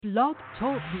Blog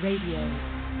Talk Radio.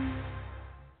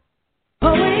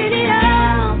 Y'all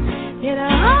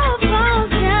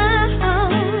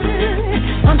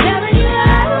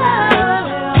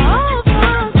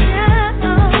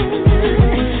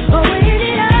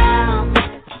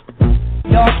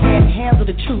can't handle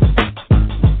the truth.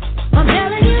 I'm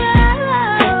telling you,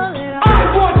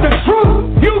 I want the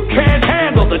truth. You can't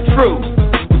handle the truth.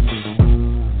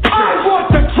 I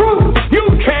want the truth. You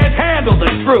can't handle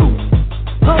the truth.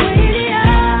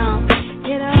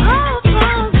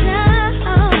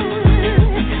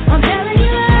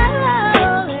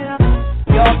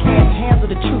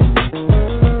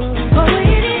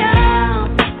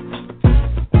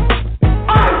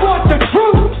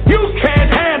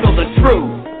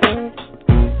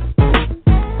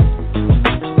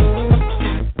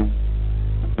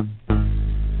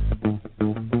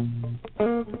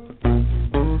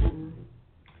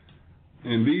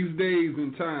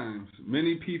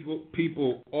 Many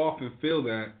people often feel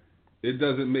that it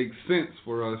doesn't make sense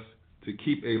for us to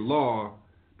keep a law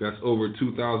that's over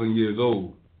 2,000 years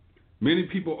old. Many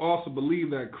people also believe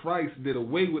that Christ did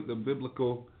away with the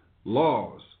biblical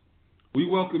laws. We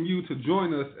welcome you to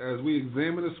join us as we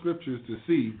examine the scriptures to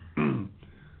see,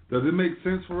 does it make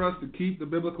sense for us to keep the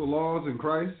biblical laws in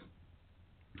Christ?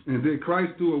 And did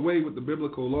Christ do away with the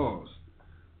biblical laws?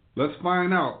 Let's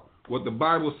find out what the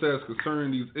Bible says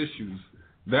concerning these issues.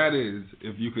 That is,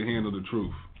 if you can handle the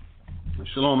truth.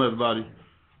 Shalom, everybody.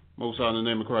 Most High, in the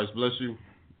name of Christ, bless you.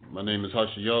 My name is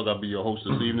Harsha Young. I'll be your host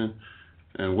this evening.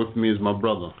 And with me is my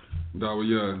brother.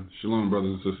 Dawah. Shalom,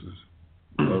 brothers and sisters.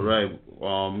 All right.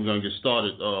 We're going to get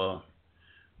started.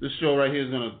 This show right here is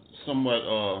going to somewhat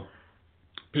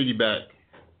piggyback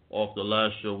off the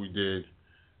last show we did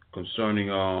concerning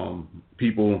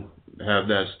people have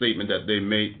that statement that they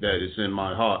make that it's in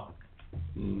my heart.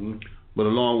 Mm-hmm. But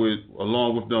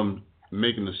along with them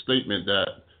making the statement that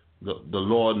the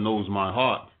Lord knows my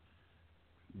heart,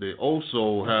 they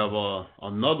also have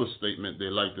another statement they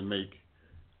like to make.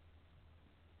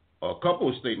 A couple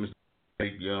of statements. I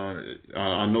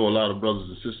know a lot of brothers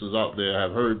and sisters out there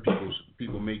have heard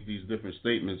people make these different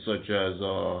statements, such as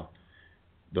the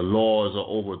laws are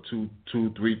over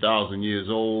 3,000 years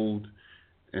old.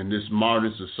 In this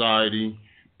modern society,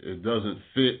 it doesn't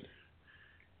fit.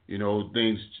 You know,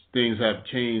 things have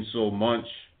changed so much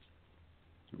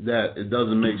that it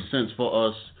doesn't make sense for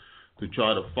us to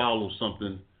try to follow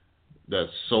something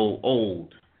that's so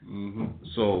old. Mm-hmm.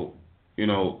 So, you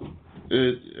know,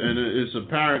 it's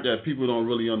apparent that people don't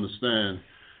really understand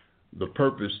the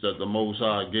purpose that the Most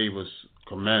High gave us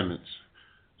commandments.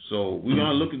 So we're going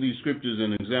to look at these scriptures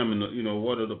and examine,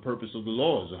 what are the purpose of the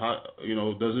laws? How,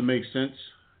 does it make sense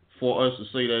for us to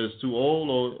say that it's too old,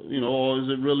 or is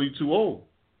it really too old?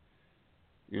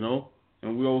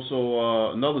 And we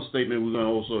also, another statement we're going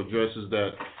to also address is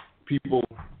that people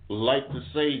like to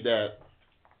say that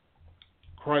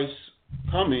Christ's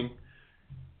coming,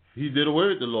 he did away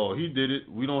with the law. He did it.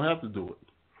 We don't have to do it.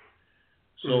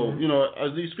 So,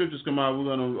 as these scriptures come out, we're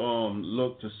going to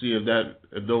look to see if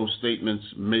those statements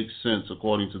make sense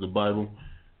according to the Bible.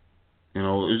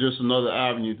 It's just another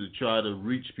avenue to try to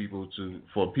reach people,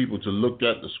 for people to look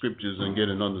at the scriptures and get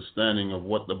an understanding of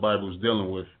what the Bible is dealing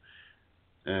with.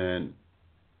 And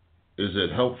is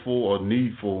it helpful or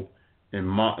needful in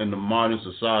the modern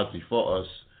society for us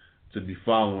to be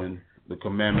following the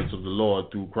commandments of the Lord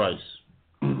through Christ?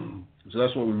 So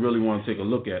that's what we really want to take a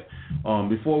look at.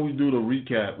 Before we do the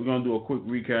recap, we're going to do a quick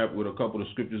recap with a couple of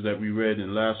scriptures that we read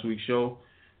in last week's show,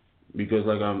 because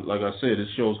like I said, this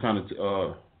show is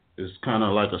kind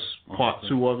of like a part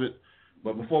 2 of it.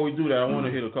 But before we do that, I want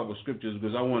to hit a couple of scriptures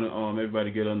because I want everybody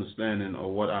to get an understanding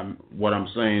of what I'm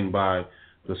saying by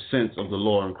the sense of the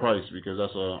law in Christ, because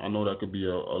I know that could be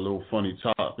a little funny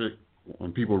topic.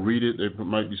 When people read it, they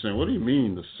might be saying, "What do you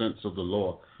mean, the sense of the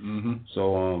law?" Mm-hmm.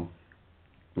 So,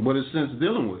 what is sense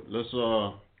dealing with? Let's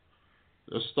start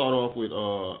off with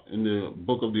in the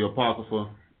book of the Apocrypha,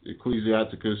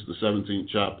 Ecclesiasticus, the 17th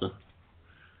chapter.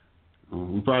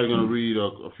 We're probably going to read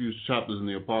a few chapters in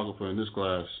the Apocrypha in this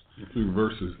class. A few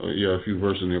verses. A few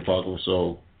verses in the Apocrypha.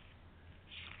 So.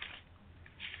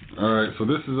 All right, so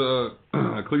this is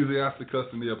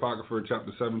Ecclesiasticus in the Apocrypha,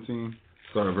 chapter 17.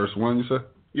 Start at verse 1, you said?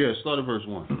 Yeah, start at verse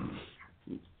 1.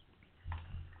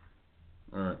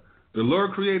 All right. The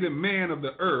Lord created man of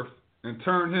the earth and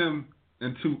turned him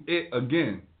into it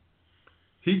again.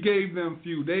 He gave them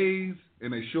few days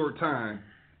and a short time,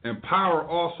 and power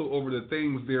also over the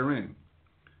things therein.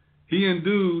 He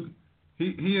endued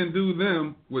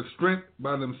them with strength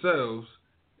by themselves,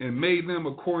 and made them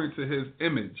according to his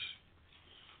image.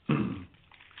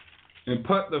 And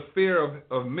put the fear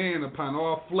of man upon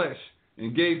all flesh,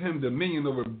 and gave him dominion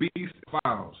over beasts and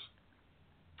fowls.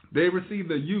 They received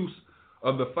the use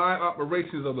of the 5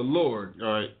 operations of the Lord. All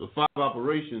right, the 5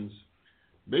 operations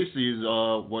basically is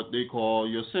what they call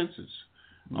your senses.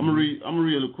 Mm-hmm. I'm gonna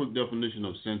read a quick definition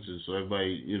of senses so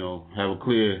everybody, have a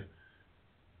clear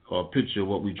picture of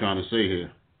what we're trying to say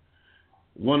here.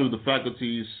 One of the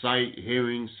faculties: sight,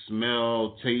 hearing,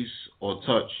 smell, taste, or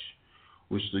touch,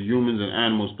 which the humans and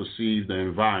animals perceive the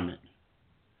environment.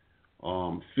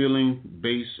 Feeling,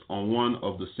 based on one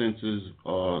of the senses,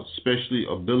 especially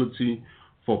ability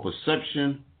for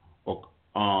perception or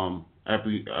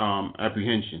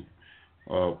apprehension.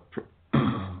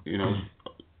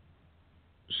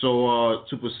 So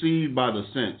to perceive by the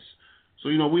sense. So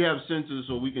we have senses,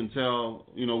 so we can tell.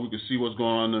 We can see what's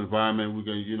going on in the environment. We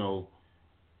can,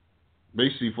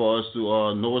 basically for us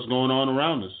to know what's going on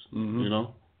around us.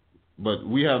 Mm-hmm. But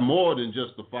we have more than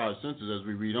just the 5 senses as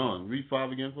we read on. Read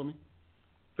 5 again for me.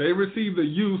 They received the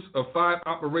use of 5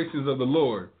 operations of the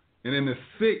Lord, and in the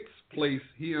 6th place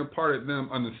he imparted them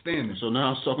understanding. So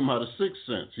now it's talking about the 6th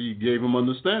sense. He gave them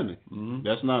understanding. Mm-hmm.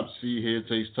 That's not see, hear,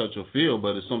 taste, touch, or feel,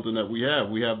 but it's something that we have.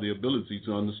 We have the ability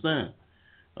to understand.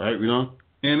 All right, read on.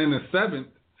 And in the 7th,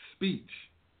 speech,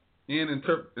 and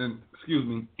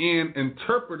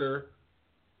interpreter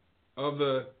of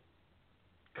the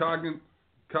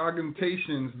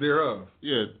cogitations thereof.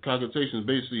 Yeah, cogitations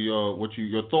basically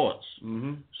your thoughts.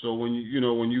 Mm-hmm. So when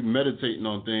you meditating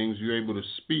on things, you're able to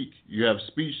speak. You have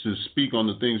speech to speak on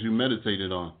the things you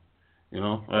meditated on.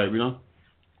 All right, read on.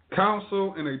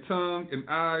 Counsel and a tongue and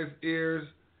eyes, ears,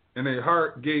 and a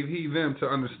heart gave he them to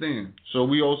understand. So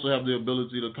we also have the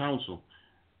ability to counsel.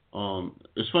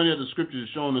 It's funny that the scripture is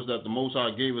showing us that the Most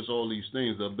High gave us all these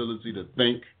things: the ability to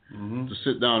think, mm-hmm. to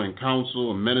sit down and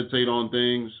counsel and meditate on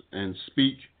things and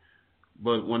speak.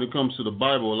 But when it comes to the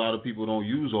Bible, a lot of people don't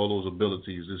use all those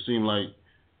abilities. It seems like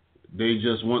they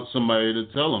just want somebody to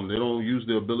tell them. They don't use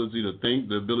the ability to think,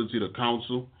 the ability to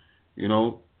counsel.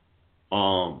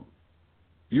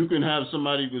 You can have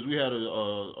somebody, because we had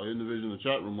an individual in the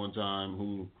chat room one time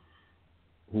who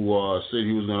said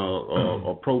he was going to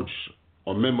approach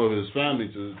a member of his family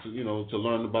to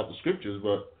learn about the scriptures,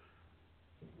 but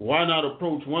why not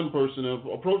approach one person and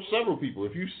approach several people?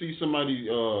 If you see somebody,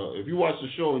 if you watch the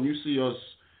show and you see us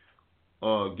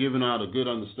giving out a good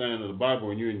understanding of the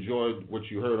Bible and you enjoyed what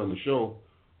you heard on the show,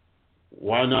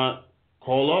 why not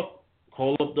call up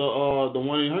the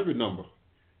 1-800 number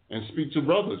and speak to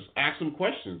brothers, ask them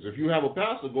questions. If you have a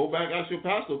pastor, go back, ask your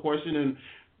pastor a question, and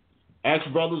ask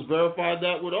brothers, verify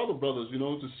that with other brothers,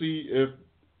 to see if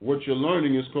what you're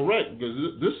learning is correct, because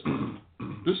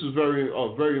this is a very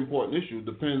important issue. It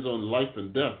depends on life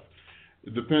and death.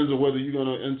 It depends on whether you're going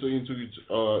to enter into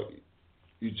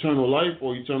eternal life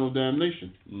or eternal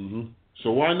damnation. Mm-hmm.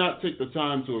 So why not take the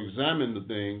time to examine the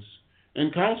things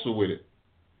and counsel with it?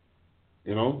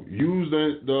 Use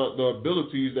the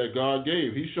abilities that God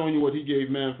gave. He's showing you what He gave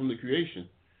man from the creation.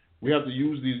 We have to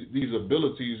use these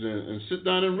abilities and sit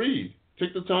down and read.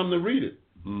 Take the time to read it.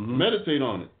 Mm-hmm. Meditate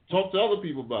on it. Talk to other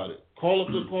people about it. Call up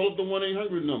the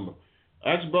 1-800 number.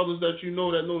 Ask brothers that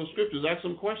know the scriptures. Ask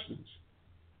them questions.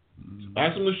 Mm-hmm.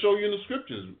 Ask them to show you in the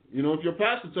scriptures. If your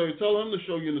pastor tell him to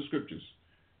show you in the scriptures.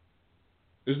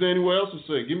 Is there anywhere else to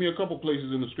say? Give me a couple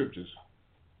places in the scriptures.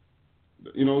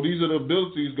 These are the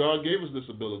abilities. God gave us this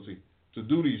ability to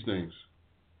do these things.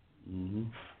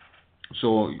 Mm-hmm.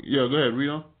 So, yeah, go ahead, read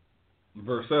on.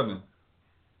 Verse 7.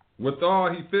 Withal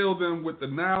he filled them with the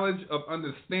knowledge of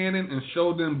understanding and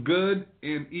showed them good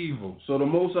and evil. So the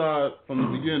Most High, from the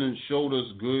beginning, showed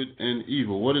us good and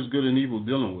evil. What is good and evil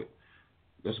dealing with?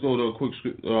 Let's go to a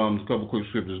couple quick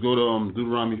scriptures. Go to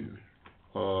Deuteronomy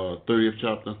 30th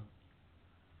chapter.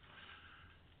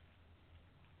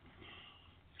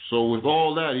 So with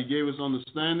all that, He gave us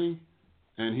understanding,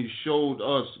 and He showed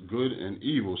us good and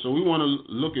evil. So we want to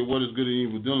look at what is good and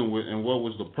evil dealing with, and what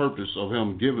was the purpose of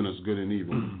Him giving us good and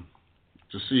evil,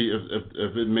 to see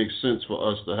if it makes sense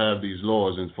for us to have these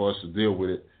laws and for us to deal with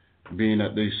it, being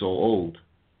that they're so old.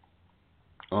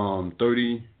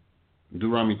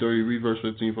 Deuteronomy 30, read verse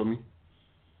 15 for me.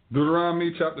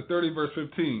 Deuteronomy chapter 30, verse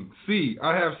 15. See,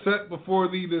 I have set before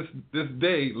thee this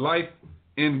day life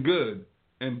and good,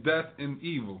 and death and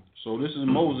evil. So this is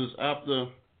Moses after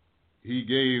he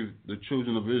gave the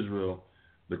children of Israel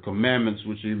the commandments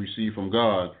which he received from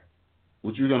God,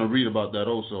 which you're going to read about that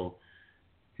also.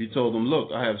 He told them,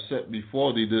 look, I have set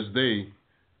before thee this day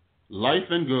life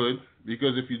and good,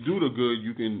 because if you do the good,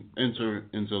 you can enter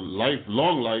into life, a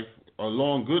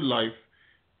long good life,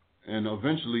 and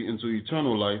eventually into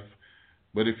eternal life.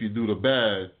 But if you do the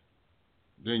bad,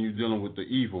 then you're dealing with the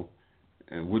evil,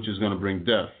 and which is going to bring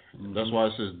death. Mm-hmm. That's why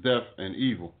it says death and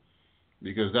evil.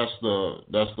 because that's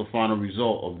the final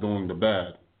result of doing the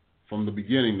bad. From the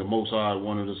beginning, the Most High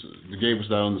gave us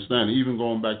that understanding. Even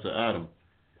going back to Adam,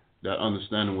 that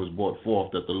understanding was brought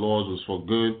forth that the laws was for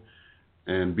good,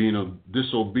 and being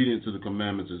disobedient to the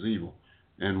commandments is evil.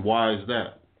 And why is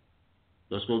that?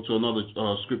 Let's go to another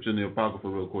scripture in the Apocrypha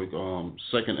real quick. 2nd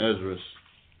Ezra,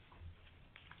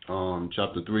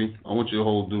 chapter 3. I want you to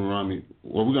hold Deuteronomy.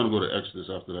 Well, we're going to go to Exodus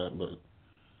after that,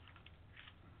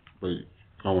 but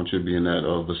I want you to be in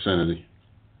that vicinity.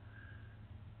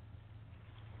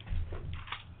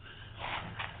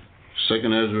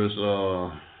 2nd Ezra,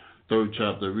 3rd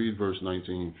chapter, read verse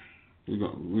 19. We're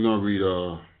going to read...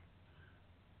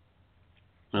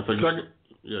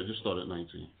 just start at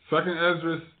 19. 2nd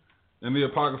Ezra in the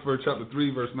Apocrypha, chapter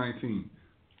 3, verse 19.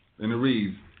 And it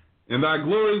reads, "And thy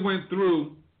glory went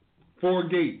through 4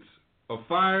 gates, of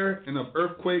fire, and of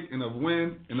earthquake, and of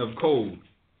wind, and of cold,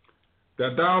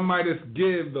 that thou mightest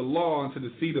give the law unto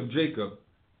the seed of Jacob,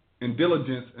 and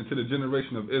diligence unto the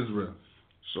generation of Israel."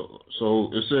 So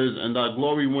it says, "And thy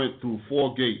glory went through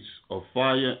 4 gates, of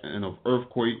fire, and of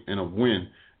earthquake, and of wind,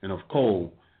 and of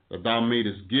cold, that thou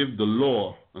mayest give the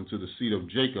law unto the seed of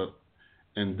Jacob,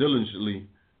 and diligently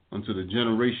unto the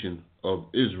generation of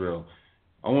Israel."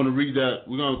 I want to read that.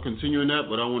 We're going to continue in that,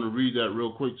 but I want to read that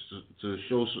real quick to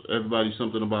show everybody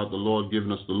something about the Lord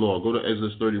giving us the law. Go to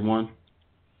Exodus 31.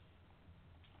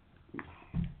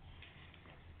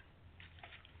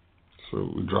 So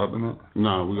we're dropping it?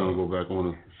 No, we're going to go back. I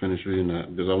want to finish reading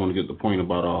that because I want to get the point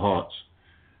about our hearts.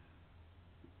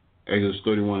 Exodus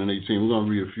 31 and 18. We're going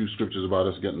to read a few scriptures about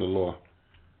us getting the law.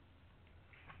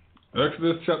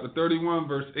 Exodus chapter 31,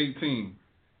 verse 18.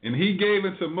 "And he gave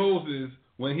unto Moses,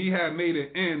 when he had made an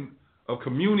end of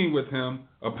communing with him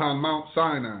upon Mount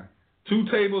Sinai, 2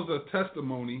 tables of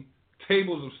testimony,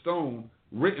 tables of stone,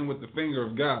 written with the finger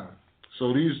of God."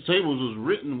 So these tables was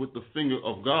written with the finger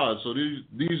of God. So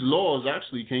these laws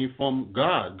actually came from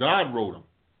God. God wrote them.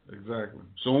 Exactly.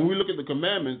 So when we look at the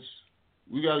commandments,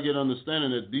 we got to get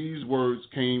understanding that these words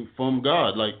came from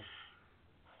God. Like,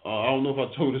 I don't know if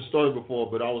I told this story before,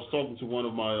 but I was talking to one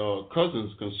of my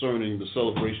cousins concerning the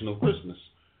celebration of Christmas.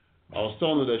 I was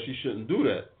telling her that she shouldn't do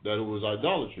that it was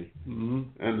idolatry. Mm-hmm.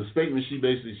 And the statement she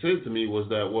basically said to me was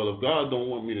that, well, if God don't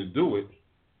want me to do it,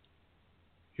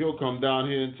 he'll come down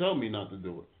here and tell me not to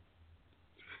do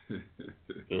it.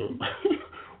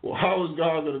 Well, how is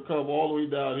God going to come all the way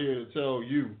down here and tell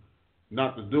you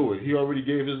not to do it? He already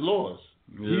gave his laws.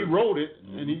 Yeah. He wrote it,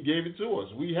 and he gave it to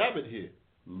us. We have it here.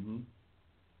 Mm-hmm.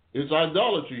 It's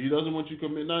idolatry. He doesn't want you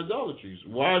committing idolatries.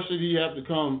 Why should he have to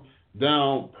come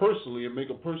down personally and make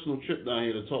a personal trip down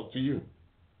here to talk to you?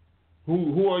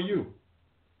 Who are you?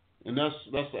 And that's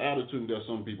the attitude that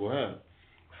some people have.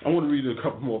 I want to read a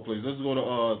couple more places. Let's go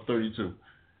to 32.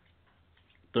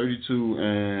 32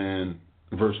 and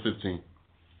verse 15.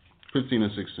 15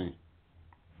 and 16.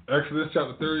 Exodus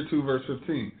chapter 32, verse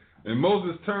 15. "And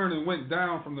Moses turned and went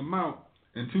down from the mount,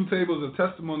 and 2 tables of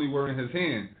testimony were in his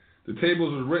hand. The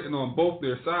tables were written on both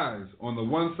their sides. On the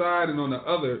one side and on the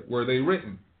other were they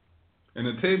written. And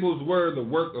the tables were the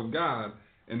work of God,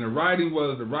 and the writing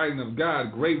was the writing of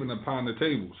God graven upon the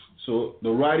tables." So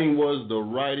the writing was the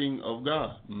writing of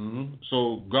God. Mm-hmm.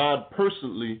 So God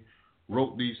personally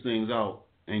wrote these things out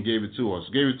and gave it to us.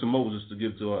 Gave it to Moses to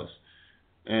give to us.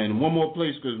 And one more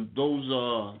place, because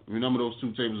remember those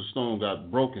 2 tables of stone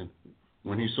got broken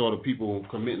when he saw the people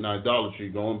committing idolatry,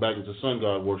 going back into sun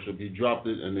god worship. He dropped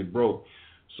it and they broke.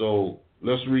 So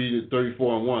let's read it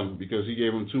 34 and 1, because he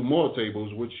gave them 2 more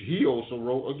tables, which he also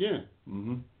wrote again.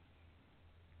 Mm-hmm.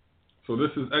 So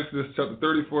this is Exodus chapter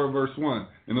 34, verse 1.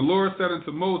 "And the Lord said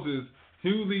unto Moses,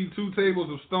 Hew thee 2 tables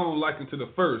of stone like unto the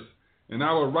first, and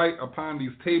I will write upon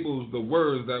these tables the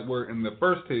words that were in the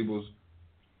first tables,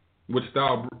 which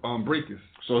thou breakest."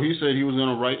 So he said he was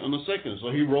going to write on the second. So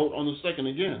he wrote on the second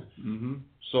again. Mm-hmm.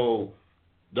 So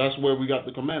that's where we got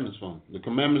the commandments from. The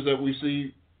commandments that we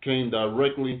see came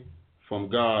directly from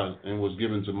God and was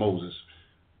given to Moses.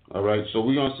 All right, so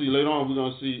we're going to see later on, we're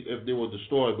going to see if they were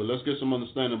destroyed, but let's get some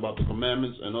understanding about the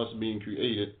commandments and us being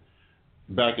created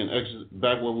back in Exodus,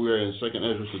 back where we were in 2nd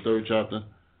Ezra, the 3rd chapter.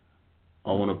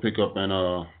 I want to pick up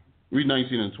and read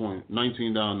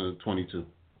 19 down to 22.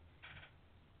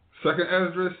 2nd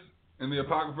Ezra in the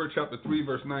Apocrypha, chapter 3,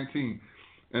 verse 19.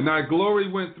 "And thy glory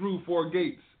went through 4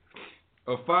 gates,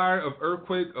 of fire, of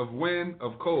earthquake, of wind,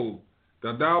 of cold,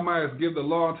 that thou mightest give the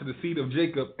law unto the seed of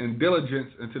Jacob, and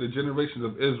diligence unto the generations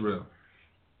of Israel.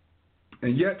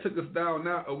 And yet tookest thou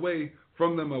not away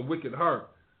from them a wicked heart,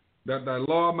 that thy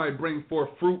law might bring forth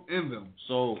fruit in them."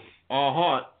 So our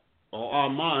heart, or our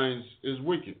minds, is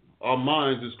wicked. Our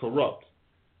minds is corrupt.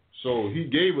 So he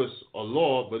gave us a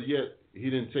law, but yet He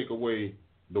didn't take away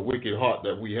the wicked heart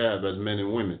that we have as men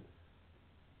and women.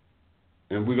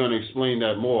 And we're going to explain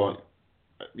that more,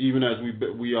 even as we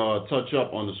touch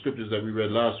up on the scriptures that we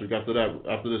read last week.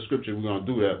 After this scripture, we're going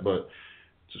to do that. But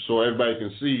so everybody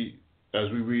can see, as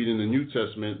we read in the New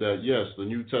Testament, that yes, the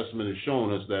New Testament is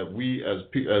showing us that we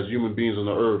as human beings on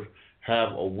the earth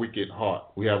have a wicked heart.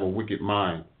 We have a wicked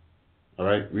mind. All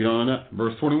right, read on that.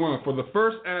 Verse 21, for the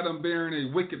first Adam bearing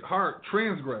a wicked heart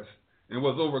transgressed and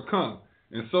was overcome,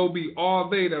 and so be all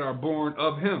they that are born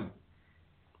of him.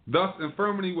 Thus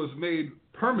infirmity was made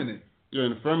permanent. Yeah,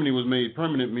 infirmity was made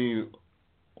permanent, meaning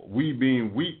we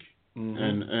being weak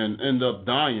and end up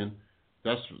dying.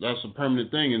 That's a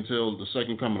permanent thing until the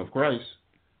second coming of Christ.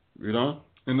 You know?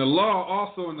 And the law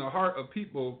also in the heart of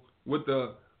people with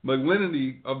the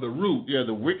malignity of the root. Yeah,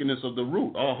 the wickedness of the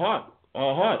root.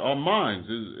 Our minds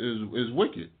is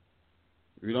wicked.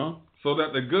 You know? So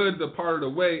that the good departed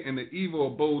away and the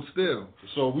evil abode still.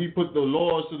 So we put the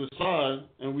laws to the side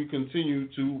and we continue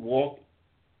to walk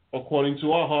according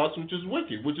to our hearts, which is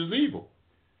wicked, which is evil.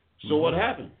 So what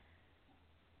happened?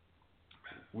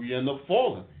 We end up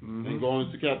falling and going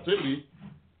into captivity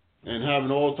and having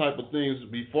all type of things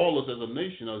befall us as a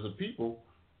nation, as a people,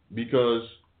 because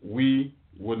we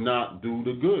would not do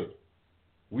the good.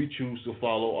 We choose to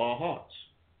follow our hearts.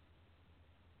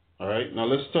 All right. Now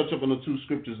let's touch up on the two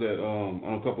scriptures that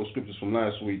on a couple of scriptures from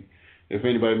last week. If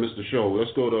anybody missed the show,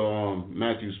 let's go to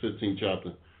Matthew's 15th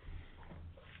chapter.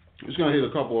 Just gonna hit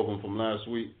a couple of them from last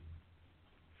week.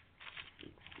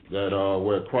 That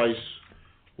where Christ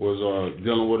was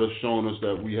dealing with us, showing us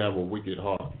that we have a wicked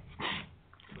heart.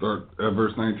 Start at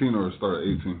verse 19 or start at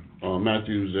 18?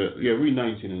 Matthew's read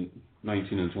 19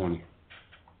 and 20.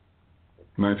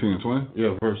 19 and 20?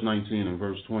 Yeah, verse 19 and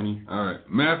verse 20. All right.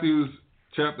 Matthew's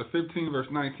chapter 15, verse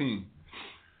 19.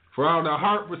 For out of the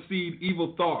heart proceed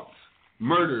evil thoughts,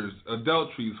 murders,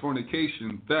 adulteries,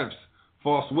 fornication, thefts,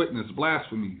 false witness,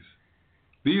 blasphemies.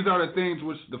 These are the things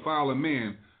which defile a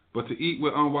man, but to eat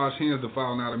with unwashed hands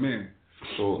defile not a man.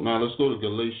 So now let's go to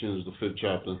Galatians, the 5th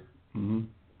chapter. And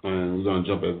we're going to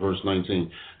jump at verse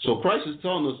 19. So Christ is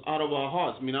telling us out of our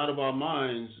hearts, out of our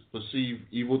minds, perceive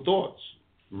evil thoughts.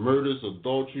 Murders,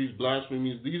 adulteries,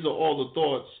 blasphemies. These are all the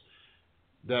thoughts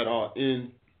that are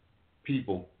in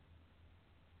people.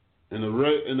 In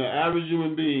the average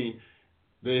human being,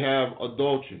 they have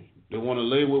adultery. They want to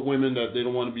lay with women that they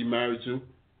don't want to be married to.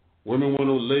 Women want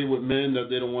to lay with men that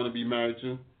they don't want to be married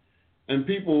to. And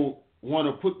people want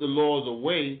to put the laws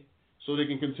away so they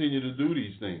can continue to do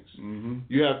these things.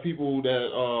 You have people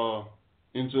that are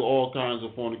into all kinds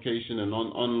of fornication and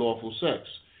unlawful sex.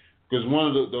 Because one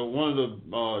of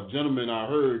the gentlemen I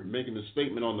heard making a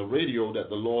statement on the radio that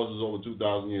the laws is over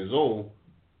 2,000 years old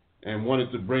and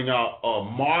wanted to bring out a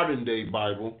modern day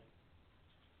Bible.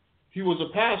 He was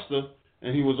a pastor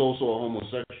and he was also a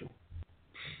homosexual.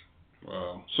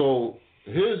 Wow. So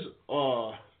his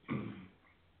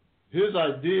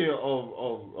idea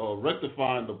of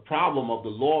rectifying the problem of the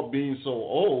law being so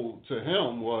old to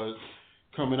him was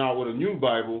coming out with a new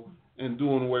Bible and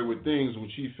doing away with things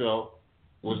which he felt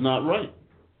was not right.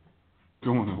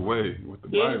 Doing away with the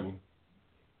Bible.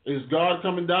 Is God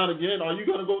coming down again? Are you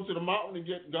going to go to the mountain and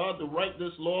get God to write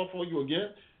this law for you again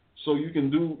so you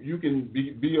can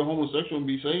be a homosexual and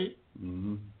be saved?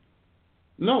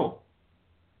 No.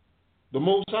 The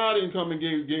Most High didn't come and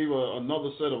gave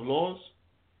another set of laws.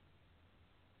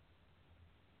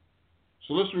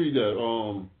 So let's read that.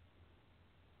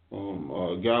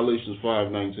 Galatians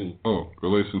 5:19. Oh,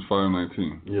 Galatians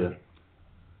 5:19. Yeah.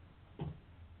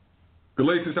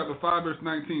 Galatians chapter 5, verse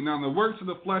 19. Now the works of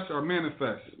the flesh are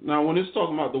manifest. Now when it's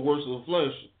talking about the works of the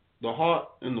flesh, the heart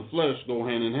and the flesh go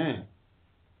hand in hand.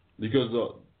 Because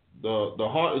the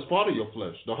heart is part of your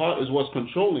flesh. The heart is what's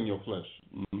controlling your flesh.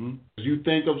 You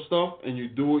think of stuff and you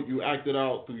do it, you act it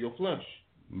out through your flesh.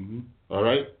 All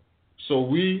right? So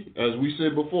we, as we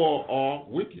said before, are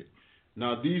wicked.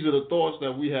 Now these are the thoughts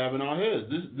that we have in our heads.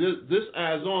 This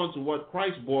adds on to what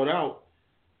Christ brought out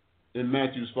in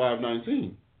Matthew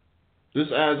 5:19. This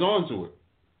adds on to it.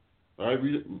 All right,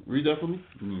 read that for me.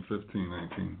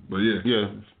 15:19. But yeah. Yeah.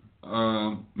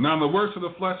 Now the works of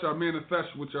the flesh are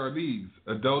manifest, which are these: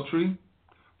 adultery,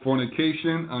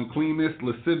 fornication, uncleanness,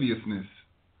 lasciviousness,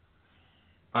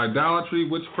 idolatry,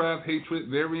 witchcraft, hatred,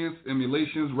 variance,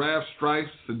 emulations, wrath, strife,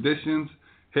 seditions,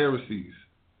 heresies,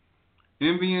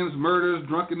 envyings, murders,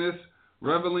 drunkenness,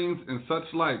 revelings, and such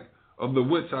like, of the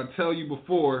which I tell you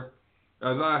before,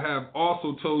 as I have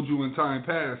also told you in time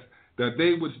past, that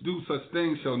they which do such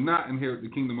things shall not inherit the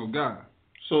kingdom of God.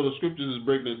 So the scriptures is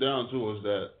breaking it down to us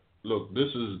that, look,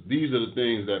 these are the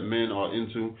things that men are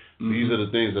into. These are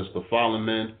the things that's defiling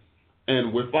men.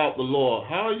 And without the law,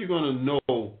 how are you going to know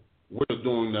what you're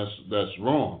doing that's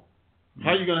wrong?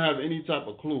 How are you going to have any type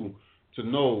of clue to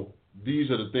know these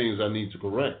are the things I need to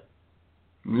correct?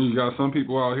 You got some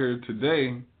people out here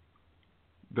today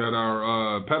that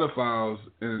are pedophiles,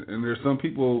 and there's some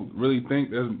people really think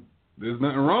there's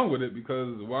nothing wrong with it,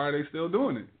 because why are they still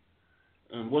doing it?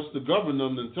 And what's to govern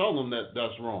them and tell them that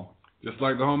that's wrong? Just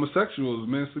like the homosexuals,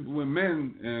 men sleeping with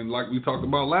men, and like we talked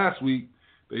about last week,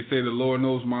 they say the Lord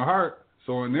knows my heart,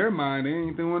 so in their mind they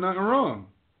ain't doing nothing wrong.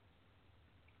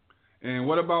 And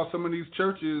what about some of these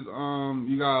churches?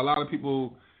 You got a lot of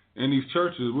people in these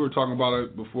churches. We were talking about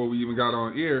it before we even got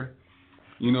on air.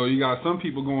 You know, you got some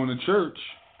people going to church,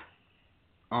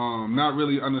 not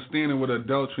really understanding what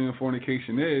adultery and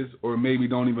fornication is, or maybe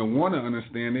don't even want to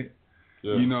understand it.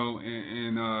 Yeah. You know,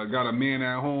 and got a man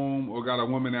at home or got a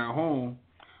woman at home,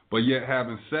 but yet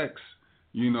having sex,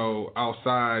 you know,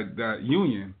 outside that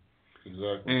union.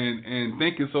 Exactly. And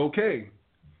think it's okay.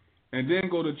 And then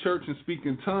go to church and speak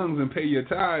in tongues and pay your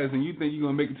tithes, and you think you're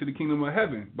going to make it to the kingdom of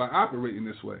heaven by operating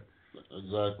this way.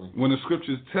 Exactly. When the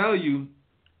scriptures tell you,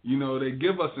 you know, they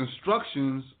give us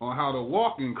instructions on how to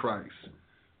walk in Christ.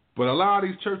 But a lot of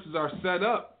these churches are set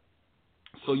up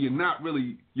so you're not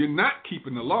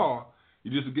keeping the law.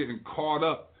 You're just getting caught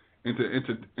up into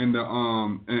and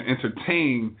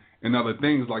entertained in other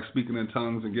things like speaking in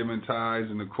tongues and giving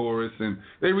tithes and the chorus, and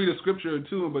they read a scripture or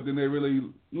two, but then they really,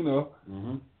 you know,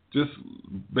 just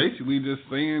basically just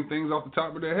saying things off the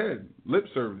top of their head, lip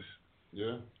service.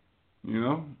 Yeah. You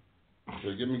know.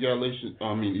 So give me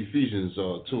Ephesians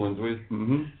 2 and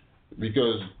 3,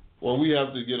 because what we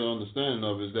have to get an understanding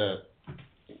of is that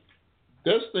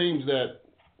there's things that.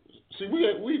 See,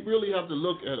 we really have to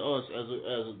look at us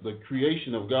as the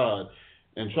creation of God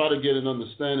and try to get an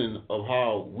understanding of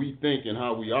how we think and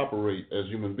how we operate as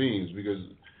human beings, because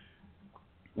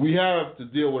we have to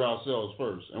deal with ourselves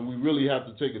first, and we really have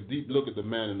to take a deep look at the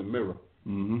man in the mirror.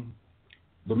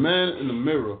 The man in the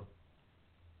mirror,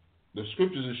 the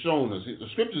scriptures are showing us, the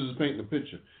scriptures is painting a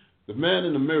picture. The man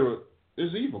in the mirror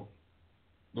is evil.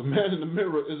 The man in the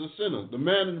mirror is a sinner. The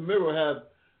man in the mirror had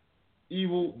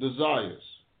evil desires.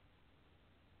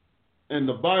 And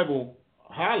the Bible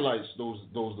highlights those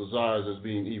desires as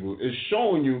being evil. It's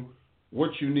showing you what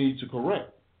you need to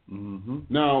correct.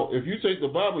 Now, if you take the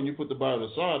Bible and you put the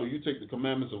Bible aside, or you take the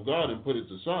commandments of God and put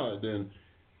it aside, then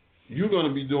you're going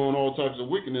to be doing all types of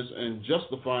wickedness and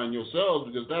justifying yourselves,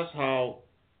 because that's how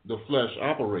the flesh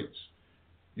operates.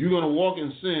 You're going to walk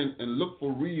in sin and look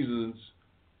for reasons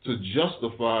to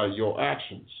justify your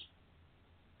actions,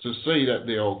 to say that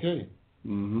they're okay.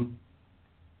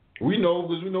 We know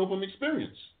because we know from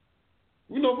experience.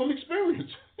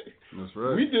 That's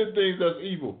right. We did things that's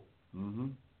evil.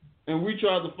 And we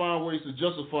tried to find ways to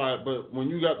justify it, but when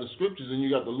you got the scriptures and you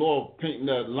got the law painting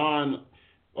that line,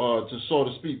 to so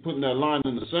to speak, putting that line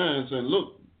in the sand, saying,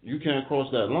 look, you can't cross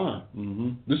that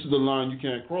line. This is the line you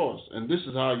can't cross. And this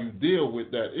is how you deal with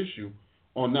that issue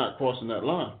on not crossing that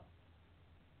line.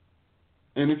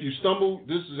 And if you stumble,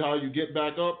 this is how you get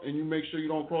back up and you make sure you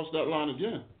don't cross that line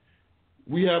again.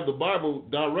 We have the Bible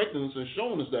directing us and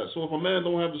showing us that. So if a man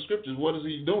don't have the scriptures, what is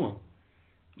he doing?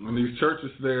 And these churches,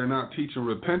 they're not teaching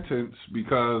repentance,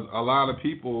 because a lot of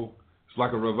people, it's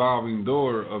like a revolving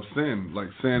door of sin, like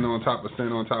sin on top of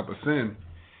sin on top of sin.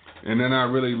 And they're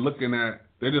not really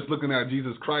they're just looking at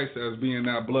Jesus Christ as being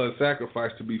that blood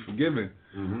sacrifice to be forgiven.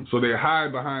 So they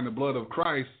hide behind the blood of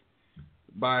Christ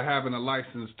by having a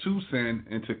license to sin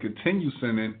and to continue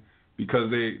sinning,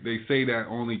 because they say that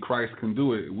only Christ can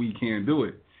do it, we can't do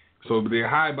it. So they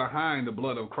hide behind the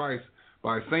blood of Christ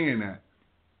by saying that.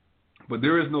 But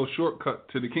there is no shortcut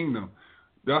to the kingdom.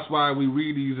 That's why we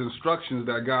read these instructions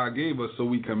that God gave us, so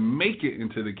we can make it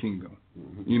into the kingdom,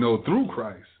 you know, through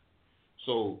Christ.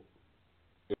 So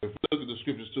if we look at the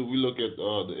scriptures too, we look at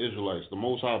the Israelites. The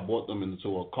Most High brought them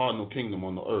into a cardinal kingdom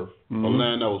on the earth, a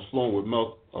land that was flowing with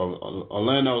milk, a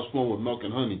land that was flowing with milk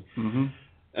and honey.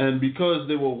 And because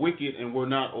they were wicked and were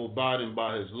not abiding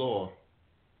by his law,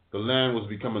 the land was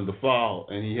becoming defiled,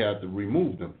 and he had to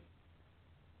remove them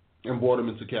and brought them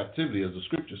into captivity, as the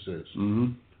scripture says.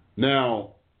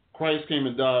 Now, Christ came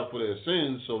and died for their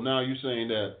sins, so now you're saying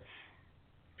that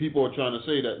people are trying to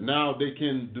say that now they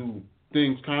can do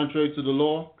things contrary to the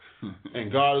law,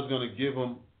 and God is going to give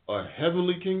them a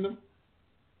heavenly kingdom?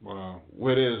 Wow.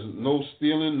 Where there's no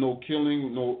stealing, no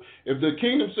killing, no. If the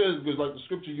kingdom says, because like the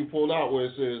scripture you pulled out where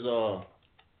it says,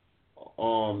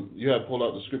 you had pulled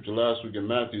out the scripture last week in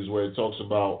Matthew where it talks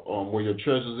about where your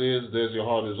treasures is, there's your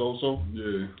heart is also.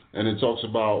 Yeah. And it talks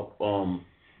about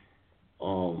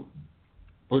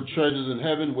put treasures in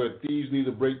heaven where thieves neither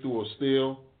break through or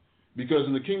steal, because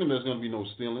in the kingdom there's going to be no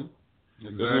stealing.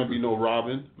 There's going to be no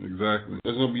robbing. Exactly.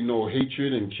 There's going to be no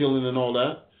hatred and killing and all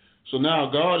that. So now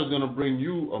God is going to bring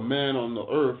you a man on the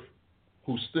earth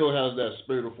who still has that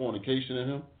spirit of fornication in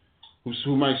him,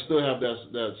 who might still have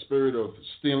that spirit of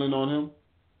stealing on him,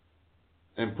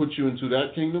 and put you into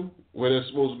that kingdom where there's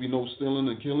supposed to be no stealing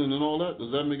and killing and all that.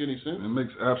 Does that make any sense? It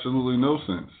makes absolutely no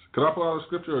sense. Could I pull out a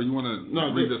scripture, or you want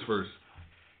to read this first?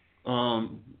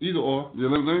 Either or. Yeah,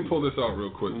 let me pull this out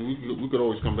real quick. We could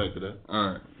always come back to that.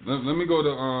 All right. Let me go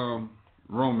to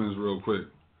Romans real quick.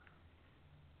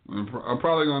 I'm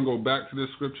probably going to go back to this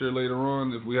scripture later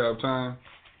on if we have time,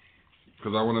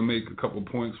 because I want to make a couple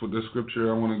points with this scripture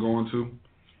I want to go into,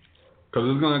 because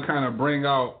it's going to kind of bring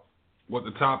out what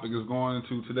the topic is going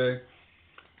into today.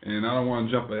 And I don't want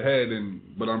to jump ahead,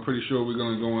 but I'm pretty sure we're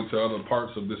going to go into other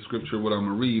parts of this scripture, what I'm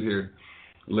going to read here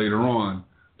later on.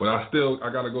 But I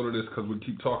got to go to this because we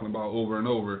keep talking about over and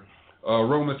over.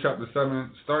 Romans chapter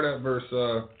 7, start at verse,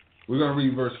 we're going to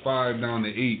read verse 5 down to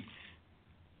 8.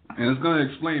 And it's going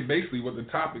to explain basically what the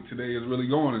topic today is really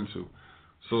going into.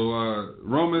 So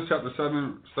Romans chapter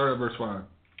 7, start at verse 5.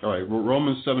 All right,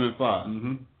 Romans 7 and 5.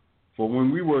 Mm-hmm. For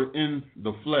when we were in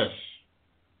the flesh,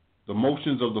 the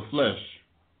motions of the flesh,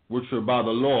 which are by the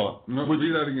law. No,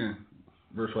 read that again.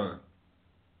 Verse 5.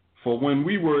 For when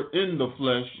we were in the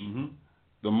flesh,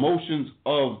 the motions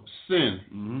of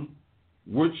sin,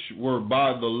 which were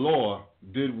by the law,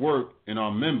 did work in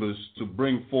our members to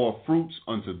bring forth fruits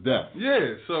unto death.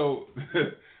 Yeah, so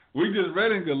we just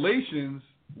read in Galatians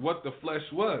what the flesh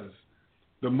was.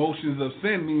 The motions of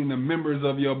sin, meaning the members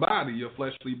of your body, your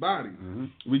fleshly body.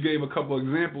 We gave a couple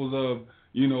examples of,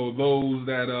 those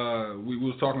that we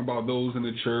was talking about, those in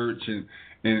the church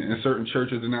and certain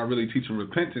churches are not really teaching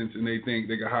repentance, and they think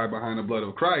they can hide behind the blood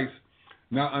of Christ,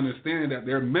 not understanding that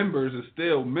their members are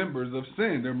still members of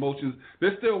sin. Their motions,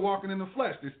 they're still walking in the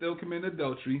flesh. They're still committing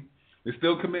adultery. They're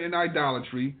still committing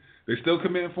idolatry. They're still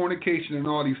committing fornication and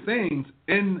all these things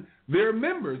in their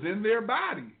members, in their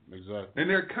body. Exactly. And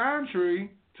they're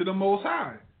contrary to the Most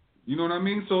High. You know what I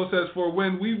mean? So it says, for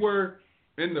when we were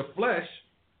in the flesh,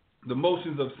 the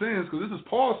motions of sins, because this is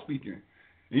Paul speaking.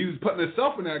 And he was putting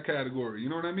himself in that category. You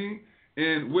know what I mean?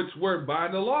 And which were by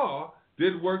the law,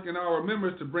 did work in our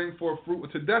members to bring forth fruit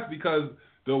to death, because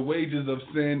the wages of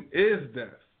sin is death.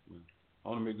 I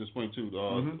want to make this point too.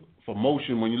 For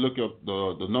motion, when you look up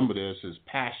the number there, it says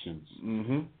passions.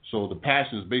 So the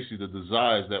passions, basically the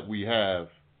desires that we have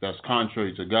that's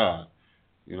contrary to God.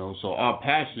 So our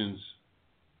passions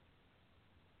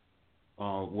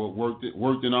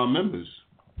worked in our members,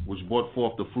 which brought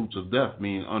forth the fruits of death,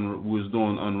 meaning was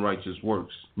doing unrighteous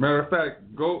works. Matter of fact,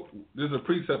 there's a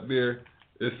precept there.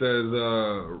 It says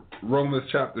Romans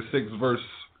chapter 6, verse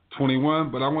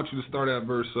 21, but I want you to start at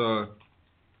verse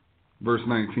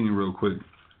 19 real quick,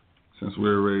 since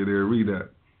we're already there. Read that.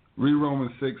 Read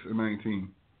Romans 6 and 19.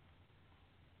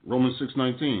 Romans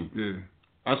 6:19. Yeah.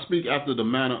 I speak after the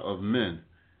manner of men,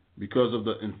 because of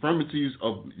the infirmities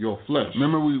of your flesh.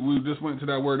 Remember, we just went to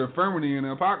that word infirmity in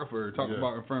the Apocrypha, talking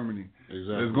about infirmity.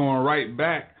 Exactly. It's going right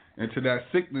back into that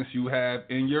sickness you have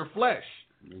in your flesh.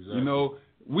 Exactly.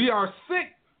 We are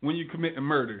sick when you commit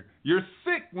murder. You're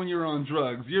sick when you're on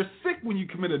drugs. You're sick when you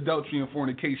commit adultery and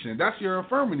fornication. That's your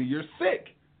infirmity. You're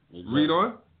sick. Exactly. Read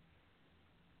on.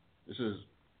 It says,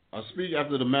 I speak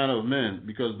after the manner of men,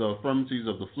 because of the infirmities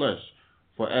of the flesh.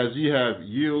 For as ye have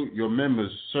yield your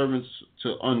members servants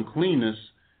to uncleanness,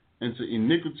 and to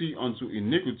iniquity unto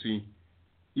iniquity,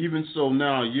 even so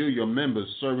now yield your members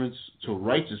servants to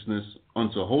righteousness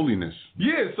unto holiness.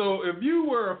 Yeah, so if you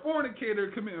were a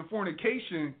fornicator committing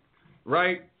fornication,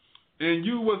 right, and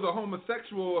you was a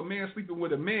homosexual, a man sleeping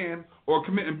with a man, or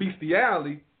committing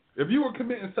bestiality, if you were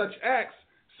committing such acts,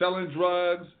 selling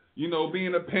drugs,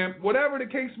 being a pimp, whatever the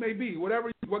case may be, whatever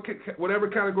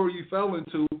category you fell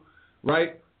into,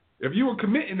 right? If you were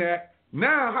committing that,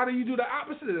 now how do you do the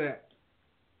opposite of that?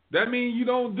 That means you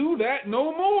don't do that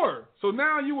no more. So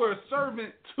now you were a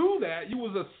servant to that. You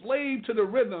was a slave to the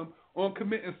rhythm on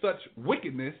committing such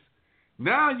wickedness.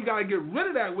 Now you got to get rid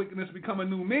of that wickedness, become a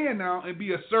new man now, and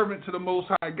be a servant to the Most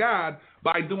High God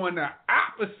by doing the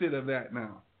opposite of that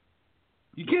now.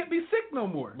 You can't be sick no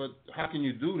more. But how can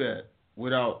you do that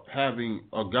without having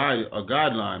a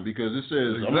guideline? Because it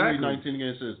says, I'm going to read 19 again,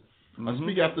 it says, I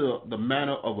speak after the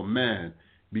manner of a man,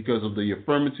 because of the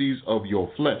infirmities of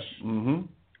your flesh.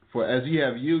 For as ye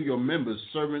have yield your members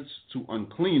servants to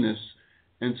uncleanness,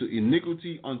 and to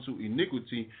iniquity unto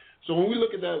iniquity. So when we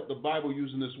look at that, the Bible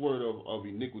using this word of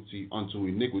iniquity unto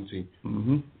iniquity,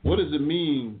 what does it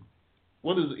mean?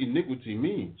 What does iniquity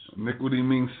mean? Iniquity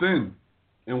means sin.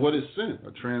 And what is sin?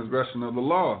 A transgression of the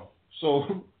law.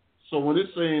 So So when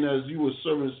it's saying as you were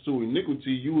servants to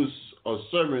iniquity, you was a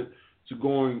servant to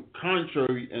going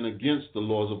contrary and against the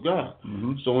laws of God.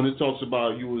 Mm-hmm. So when it talks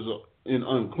about you was in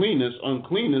uncleanness,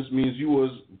 uncleanness means you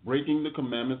was breaking the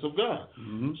commandments of God.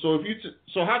 Mm-hmm. So if you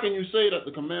so how can you say that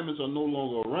the commandments are no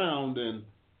longer around, and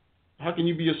how can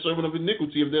you be a servant of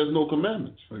iniquity if there's no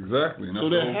commandments? Exactly. And that's So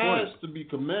the there whole has point. to be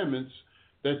commandments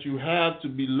that you have to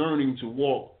be learning to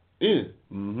walk in.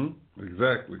 Mm-hmm.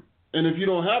 Exactly. And if you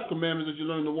don't have commandments that you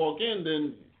learn to walk in,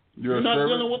 then you're not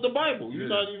servant. dealing with the Bible. You're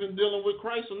Yeah. not even dealing with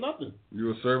Christ or nothing.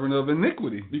 You're a servant of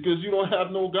iniquity. Because you don't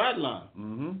have no guideline.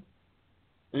 Mm-hmm.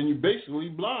 And you're basically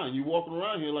blind. You're walking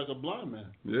around here like a blind man.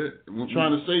 Yeah.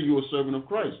 Trying to say you're a servant of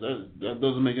Christ. That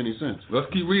doesn't make any sense. Let's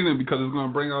keep reading because it's going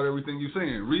to bring out everything you're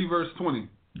saying. Read verse 20.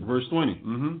 Verse 20.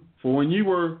 Mm-hmm. For when you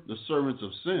were the servants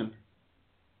of sin,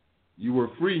 you were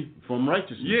free from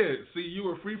righteousness. Yeah. See, you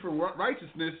were free from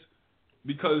righteousness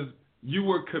because you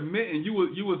were committing. You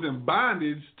was in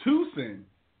bondage to sin.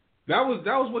 That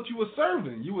was what you were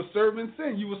serving. You were serving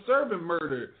sin. You were serving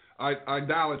murder,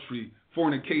 idolatry,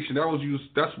 fornication.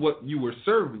 That's what you were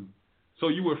serving. So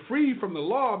you were free from the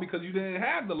law because you didn't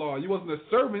have the law. You wasn't a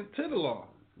servant to the law.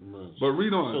 Right. But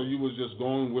read on. So you was just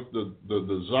going with the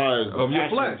desires of your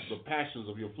flesh, the passions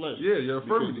of your flesh. Yeah, your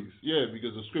infirmities.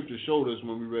 Because the scripture showed us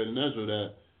when we read in Ezra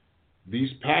that these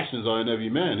passions are in every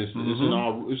man. It's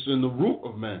in the root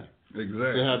of man.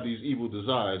 Exactly. To have these evil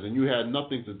desires, and you had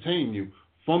nothing to tame you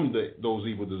from those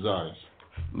evil desires.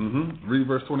 Mm-hmm. Read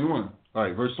verse 21. All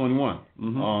right, verse 21.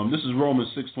 Mm-hmm. This is Romans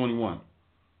 6:21.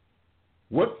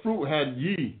 What fruit had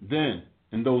ye then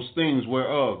in those things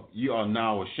whereof ye are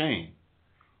now ashamed?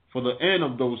 For the end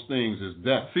of those things is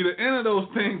death. See, the end of those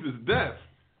things is death.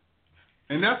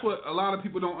 And that's what a lot of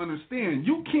people don't understand.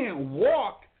 You can't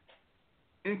walk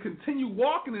and continue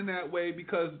walking in that way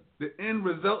because the end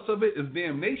results of it is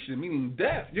damnation, meaning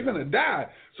death. You're going to die.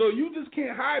 So you just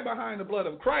can't hide behind the blood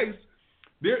of Christ.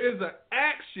 There is an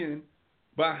action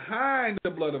behind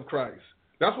the blood of Christ.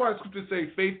 That's why the scriptures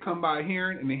say faith come by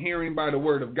hearing and the hearing by the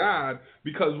word of God,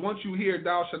 because once you hear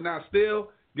thou shalt not steal,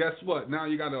 guess what? Now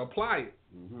you got to apply it.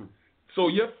 Mm-hmm. So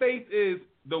your faith is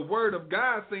the word of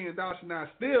God saying thou shalt not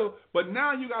steal, but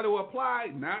now you got to apply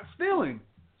not stealing.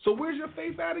 So where's your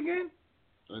faith at again?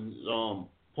 And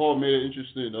Paul made an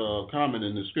interesting comment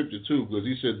in the scripture too, because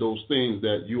he said those things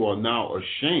that you are now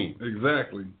ashamed.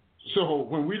 Exactly. So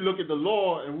when we look at the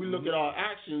law and we look at our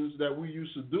actions that we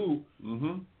used to do,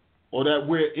 mm-hmm. or that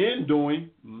we're in doing,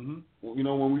 mm-hmm. you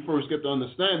know, when we first get the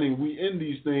understanding, we in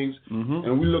these things, mm-hmm.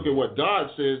 and we look at what God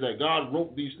says, that God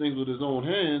wrote these things with his own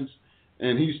hands,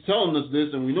 and he's telling us this,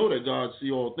 and we know that God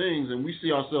see all things, and we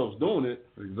see ourselves doing it.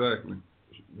 Exactly.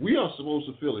 We are supposed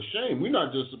to feel ashamed. We're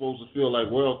not just supposed to feel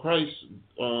like, well, Christ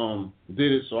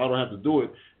did it, so I don't have to do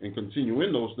it and continue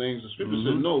in those things. The scripture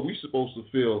mm-hmm. said, no, we're supposed to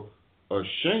feel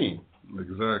ashamed.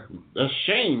 Exactly. That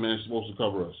shame, man, is supposed to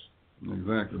cover us.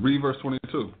 Exactly. Read verse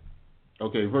 22.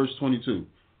 Okay, verse 22.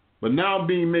 But now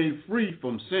being made free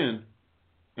from sin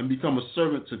and become a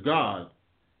servant to God,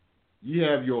 ye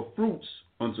have your fruits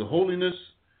unto holiness,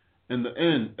 and the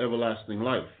end everlasting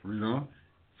life. Read on.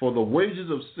 For the wages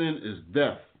of sin is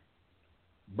death,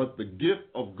 but the gift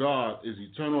of God is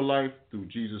eternal life through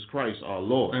Jesus Christ our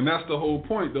Lord. And that's the whole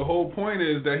point. The whole point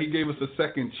is that he gave us a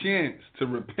second chance to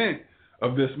repent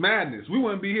of this madness. We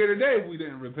wouldn't be here today if we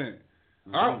didn't repent.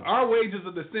 Mm-hmm. Our wages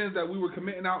of the sins that we were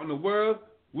committing out in the world,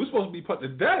 we're supposed to be put to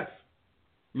death.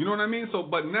 You know what I mean? So,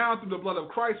 but now through the blood of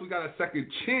Christ, we got a second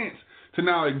chance to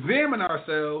now examine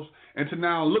ourselves and to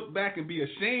now look back and be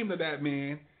ashamed of that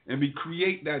man and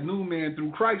create that new man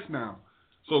through Christ now.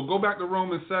 So go back to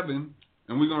Romans 7,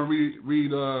 and we're going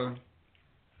to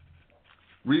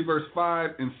read verse 5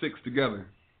 and 6 together.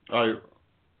 All right.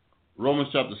 Romans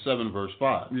chapter 7, verse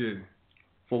 5. Yeah.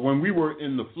 For when we were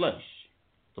in the flesh,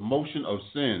 the motion of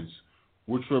sins,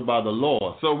 which were by the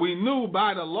law. So we knew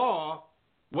by the law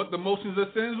what the motions of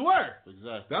sins were.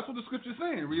 Exactly. That's what the scripture's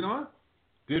saying. Read on.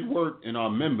 Did work in our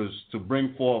members to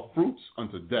bring forth fruits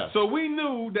unto death. So we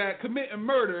knew that committing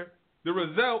murder, the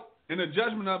result and the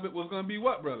judgment of it was going to be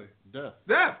what, brother? Death.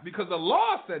 Death, because the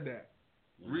law said that.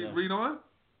 Exactly. Read on.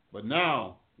 But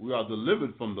now we are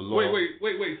delivered from the law.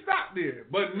 Wait. Stop there.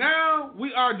 But now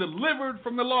we are delivered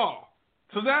from the law.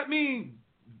 So that means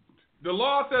the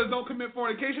law says don't commit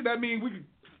fornication. That means we can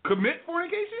commit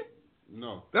fornication?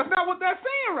 No. That's not what that's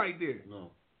saying right there.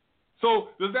 No. So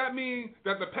does that mean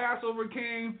that the Passover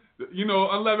came,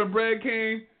 unleavened bread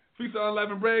came, Feast of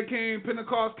Unleavened Bread came,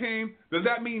 Pentecost came? Does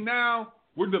that mean now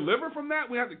we're delivered from that?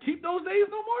 We have to keep those days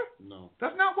no more? No.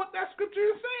 That's not what that scripture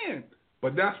is saying.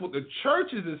 But that's what the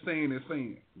churches is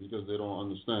saying. Because they don't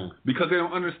understand. Because they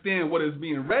don't understand what is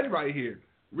being read right here.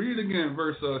 Read it again,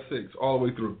 verse 6, all the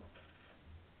way through.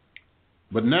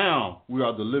 But now we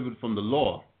are delivered from the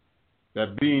law,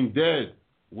 that being dead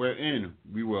wherein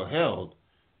we were held,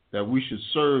 that we should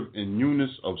serve in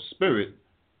newness of spirit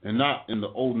and not in the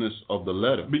oldness of the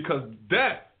letter. Because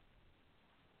death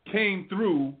came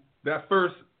through that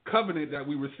first covenant that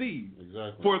we received.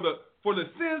 Exactly. For the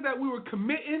sins that we were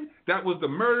committing, that was the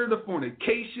murder, the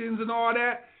fornications and all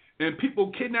that, and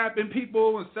people kidnapping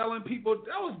people and selling people,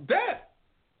 that was death.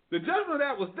 The judgment of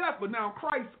that was death, but now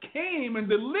Christ came and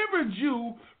delivered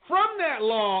you from that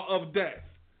law of death.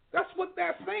 That's what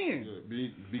that's saying. Yeah,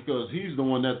 because he's the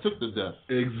one that took the death.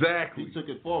 Exactly. He took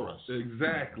it for us.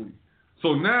 Exactly.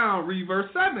 So now, read verse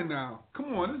 7 now.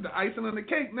 Come on, this is the icing on the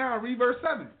cake. Now, read verse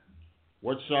 7.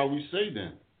 What shall we say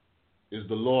then? Is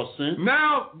the law sin?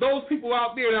 Now, those people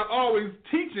out there that are always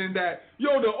teaching that,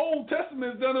 the Old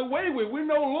Testament's done away with. We're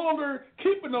no longer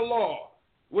keeping the law.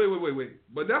 Wait.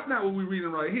 But that's not what we're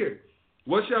reading right here.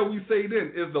 What shall we say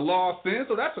then? Is the law sin?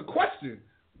 So that's a question.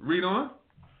 Read on.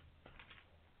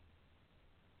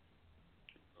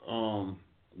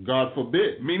 God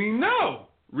forbid. Meaning no.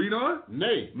 Read on.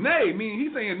 Nay. Nay, meaning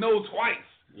he's saying no twice.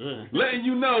 Yeah. Letting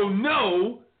you know,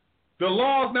 no, the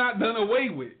law's not done away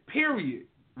with. Period.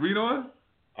 Read on.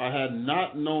 I had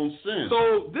not known sin.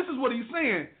 So this is what he's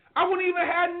saying. I wouldn't even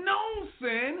have known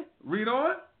sin. Read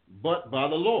on. But by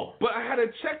the law. But I had to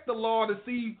check the law to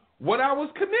see what I was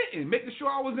committing, making sure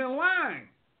I was in line.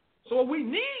 So we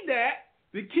need that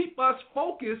to keep us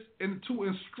focused and to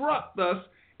instruct us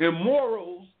in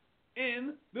morals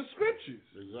in the scriptures.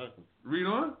 Exactly. Read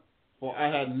on. For I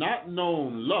had not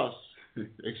known lust,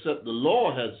 except the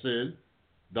law had said,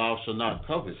 thou shalt not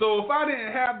covet. So if I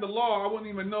didn't have the law, I wouldn't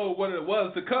even know what it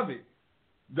was to covet.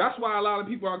 That's why a lot of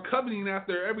people are coveting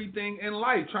after everything in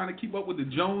life, trying to keep up with the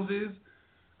Joneses.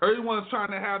 Everyone's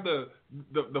trying to have the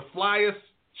flyest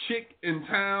chick in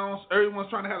town. Everyone's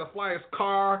trying to have the flyest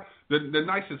car, the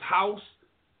nicest house.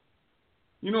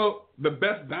 The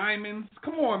best diamonds.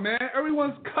 Come on, man.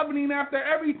 Everyone's coveting after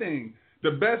everything.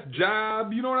 The best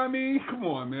job, you know what I mean? Come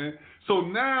on, man. So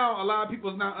now a lot of people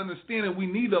is not understanding we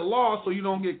need a law so you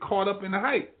don't get caught up in the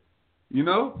hype. Read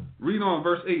on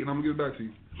verse 8 and I'm going to give it back to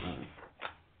you.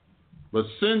 But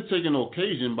sin taking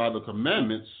occasion by the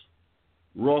commandments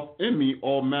wrought in me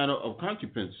all manner of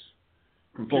concupiscence.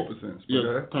 Concupiscence.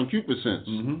 Concupiscence.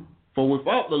 Mm-hmm. For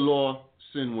without the law,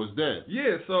 sin was dead.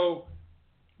 Yeah, so,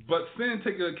 but sin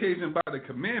taking occasion by the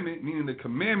commandment, meaning the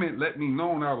commandment let me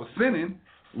know I was sinning,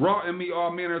 wrought in me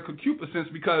all manner of concupiscence,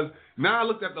 because now I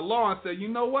looked at the law and said, you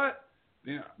know what?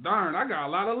 Yeah, darn, I got a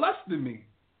lot of lust in me.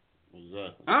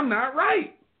 Exactly. I'm not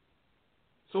right.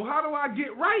 So how do I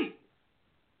get right?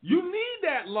 You need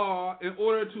that law in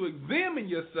order to examine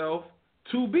yourself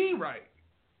to be right.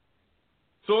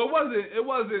 So it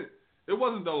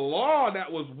wasn't the law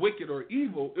that was wicked or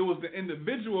evil. It was the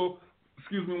individual,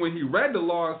 when he read the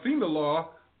law and seen the law,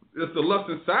 it's the lust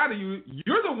inside of you.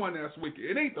 You're the one that's wicked.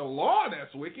 It ain't the law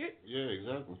that's wicked. Yeah,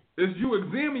 exactly. It's you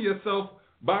examine yourself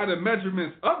by the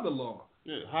measurements of the law.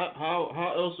 Yeah.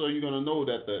 How else are you gonna know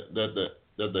that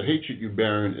the hatred you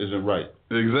bearing isn't right?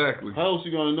 Exactly. How else are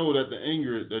you gonna know that the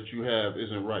anger that you have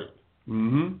isn't right?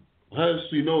 Mm-hmm. How else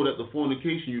do you know that the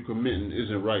fornication you committing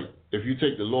isn't right if you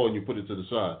take the law and you put it to the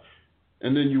side?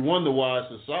 And then you wonder why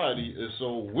society is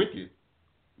so wicked.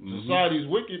 Mm-hmm. Society is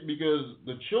wicked because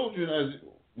the children,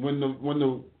 when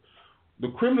the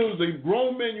criminals, the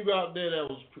grown men you got there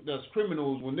that's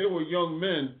criminals, when they were young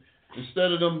men,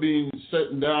 instead of them being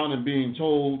sitting down and being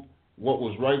told what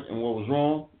was right and what was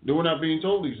wrong, they were not being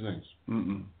told these things.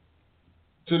 Mm-mm.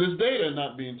 To this day, they're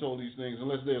not being told these things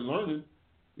unless they're learning,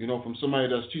 from somebody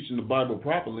that's teaching the Bible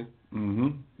properly.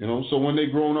 Mm-hmm. So when they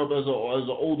grown up as an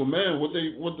older man, what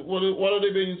are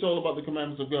they being told about the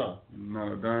commandments of God?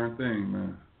 Not a darn thing,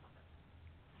 man.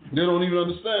 They don't even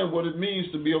understand what it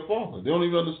means to be a father. They don't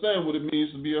even understand what it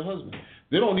means to be a husband.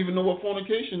 They don't even know what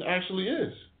fornication actually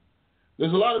is.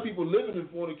 There's a lot of people living in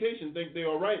fornication think they're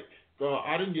all right.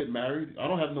 I didn't get married. I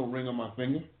don't have no ring on my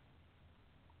finger.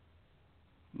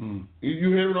 Mm. You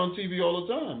hear it on TV all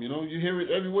the time. You hear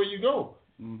it everywhere you go.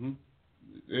 Mm-hmm.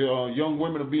 Young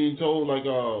women are being told, like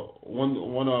one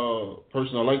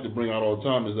person I like to bring out all the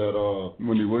time is that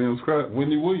Wendy Williams crap.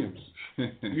 Wendy Williams.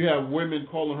 You have women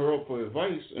calling her up for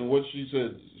advice, and what she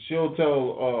said, she'll tell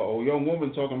a young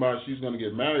woman talking about she's going to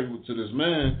get married to this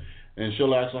man, and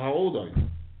she'll ask her, how old are you?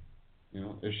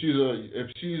 If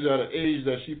she's at an age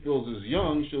that she feels is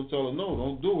young, she'll tell her, no,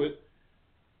 don't do it.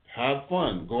 Have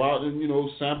fun. Go out and,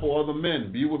 sample other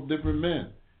men. Be with different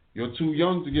men. You're too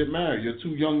young to get married. You're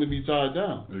too young to be tied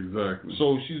down. Exactly.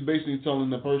 So she's basically telling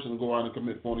the person to go out and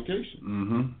commit fornication.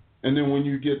 Mm-hmm. And then when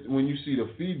you see the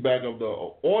feedback of the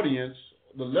audience,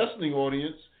 the listening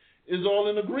audience is all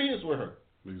in agreement with her.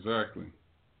 Exactly.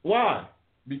 Why?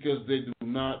 Because they do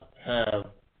not have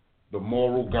the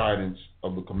moral guidance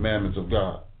of the commandments of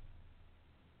God.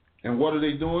 And what are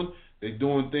they doing? They're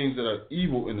doing things that are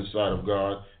evil in the sight of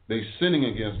God. They're sinning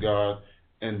against God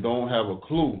and don't have a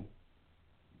clue.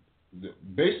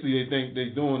 Basically, they think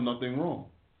they're doing nothing wrong.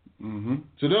 Mm-hmm.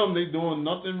 To them, they're doing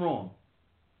nothing wrong.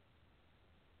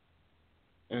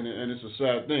 And it's a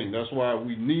sad thing. That's why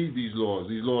we need these laws.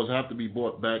 These laws have to be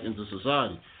brought back into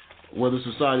society. Whether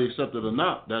society accepts it or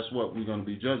not, that's what we're going to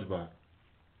be judged by.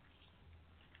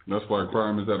 That's why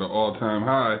crime is at an all-time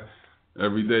high.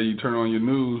 Every day you turn on your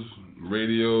news,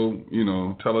 radio,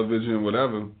 television,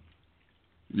 whatever,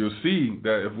 you'll see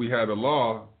that if we had a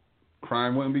law,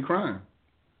 crime wouldn't be crime.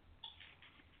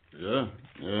 Yeah.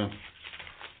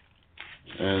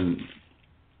 And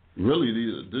really,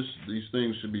 these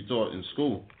things should be taught in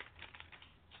school.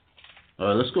 All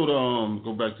right, let's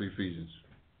go back to Ephesians.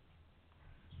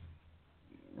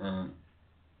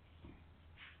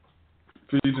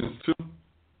 Ephesians 2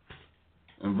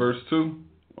 and verse 2.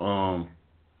 Matter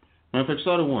of fact,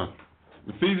 start at 1.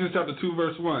 Ephesians chapter 2,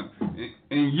 verse 1.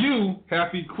 And you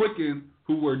hath he quickened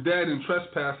who were dead in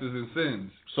trespasses and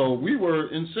sins. So we were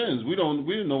in sins. We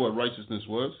didn't know what righteousness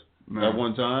was at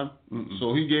one time. Mm-mm.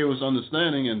 So he gave us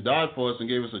understanding and died for us and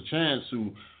gave us a chance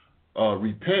to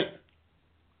repent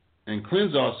and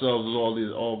cleanse ourselves of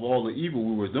all the evil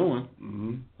we were doing.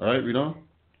 Mm-hmm. All right, read on.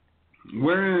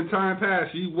 Wherein in time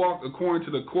past ye walked according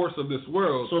to the course of this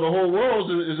world. So the whole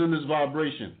world is in this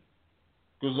vibration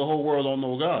because the whole world don't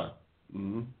know God.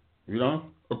 Mm-hmm. You know?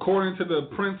 According to the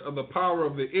prince of the power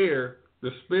of the air,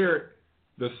 the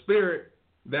spirit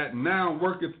that now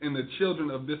worketh in the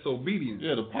children of disobedience.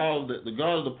 Yeah, the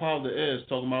God of the power of the air is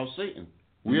talking about Satan.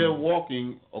 We are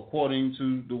walking according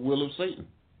to the will of Satan.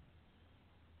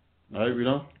 All right, read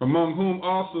on. Among whom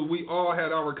also we all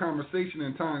had our conversation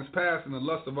in times past in the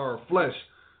lust of our flesh,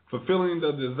 fulfilling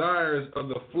the desires of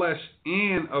the flesh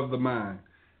and of the mind,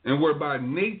 and were by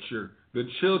nature the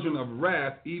children of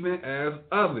wrath, even as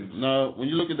others. Now, when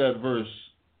you look at that verse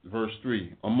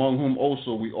 3, among whom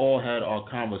also we all had our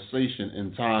conversation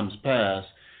in times past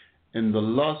in the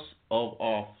lust of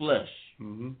our flesh,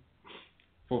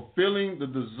 fulfilling the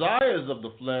desires of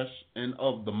the flesh and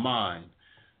of the mind.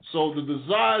 So the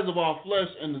desires of our flesh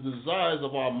and the desires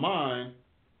of our mind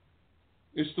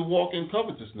is to walk in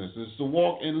covetousness. It's to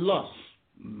walk in lust.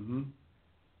 Mm-hmm.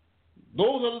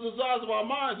 Those are the desires of our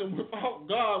minds. And without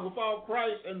God, without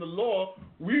Christ and the law,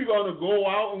 we're going to go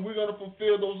out and we're going to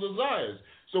fulfill those desires.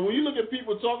 So when you look at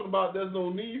people talking about there's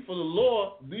no need for the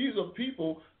law, these are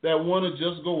people that want to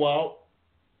just go out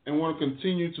and want to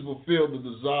continue to fulfill the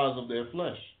desires of their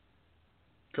flesh.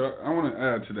 I want to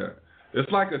add to that.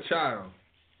 It's like a child.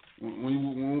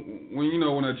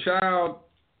 When a child,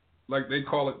 like they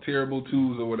call it terrible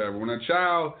twos or whatever, when a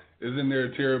child is in their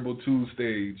terrible two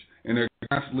stage and they're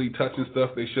constantly touching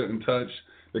stuff they shouldn't touch,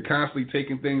 they're constantly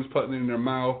taking things, putting it in their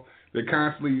mouth, they're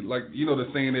constantly, like, the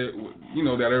saying that,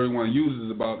 that everyone uses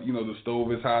about, the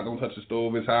stove is hot, don't touch the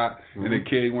stove, it's hot, and the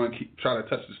kid want to try to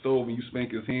touch the stove and you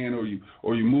spank his hand or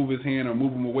you move his hand or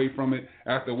move him away from it.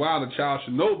 After a while, the child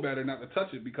should know better not to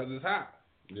touch it because it's hot.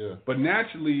 Yeah. But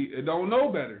naturally, it don't know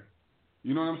better.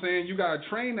 You know what I'm saying? You got to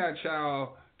train that child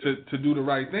to do the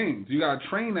right things. You got to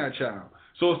train that child.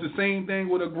 So it's the same thing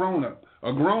with a grown-up.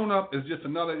 A grown-up is just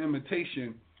another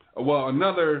imitation,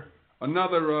 another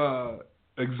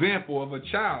example of a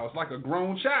child. It's like a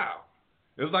grown child.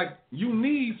 It's like you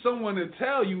need someone to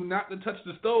tell you not to touch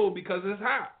the stove because it's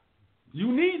hot.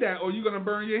 You need that or you're going to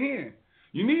burn your hand.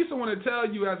 You need someone to tell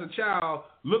you as a child,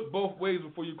 look both ways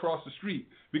before you cross the street.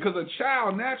 Because a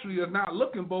child naturally is not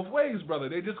looking both ways, brother.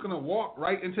 They're just going to walk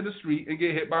right into the street and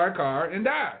get hit by a car and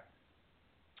die.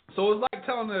 So it's like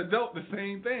telling an adult the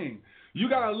same thing. You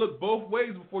got to look both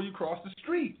ways before you cross the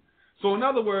street. So in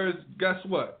other words, guess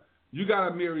what? You got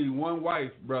to marry one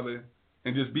wife, brother,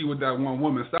 and just be with that one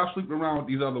woman. Stop sleeping around with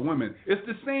these other women. It's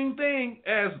the same thing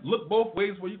as look both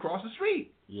ways before you cross the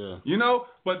street. Yeah.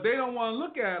 But they don't want to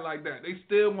look at it like that. They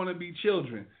still want to be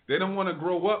children. They don't want to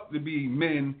grow up to be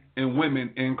men and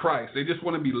women in Christ. They just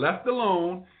want to be left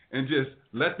alone and just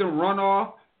let them run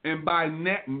off. And by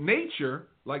nature,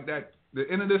 like that, the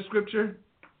end of the scripture,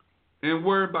 and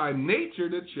we're by nature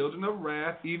the children of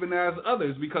wrath, even as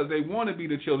others, because they want to be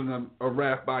the children of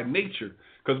wrath by nature.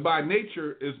 Because by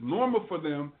nature, it's normal for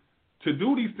them to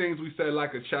do these things we said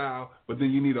like a child, but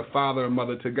then you need a father and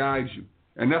mother to guide you.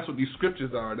 And that's what these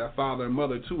scriptures are, that father and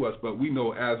mother to us, but we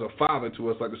know as a father to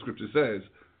us, like the scripture says.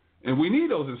 And we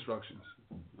need those instructions.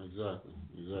 Exactly.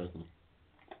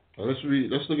 Let's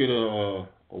look at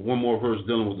one more verse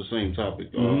dealing with the same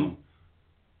topic. In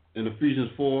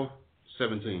Ephesians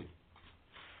 4:17.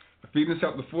 Ephesians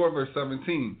chapter 4, verse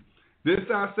 17. This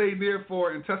I say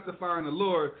therefore and testify in the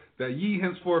Lord, that ye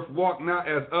henceforth walk not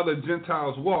as other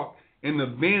Gentiles walk, in the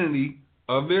vanity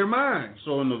of their minds.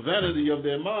 So in the vanity of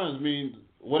their minds means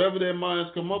whatever their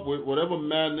minds come up with, whatever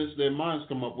madness their minds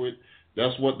come up with,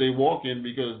 that's what they walk in,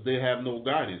 because they have no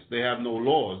guidance. They have no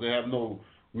laws. They have no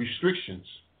restrictions.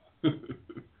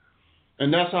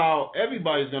 And that's how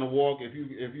everybody's going to walk if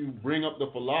you bring up the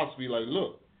philosophy like,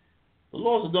 look, the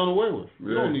laws are done away with.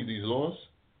 We don't need these laws.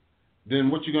 Then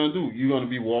what you're going to do? You're going to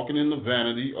be walking in the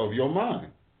vanity of your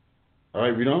mind. All right,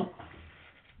 read on.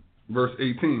 Verse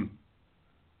 18.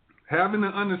 Having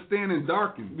an understanding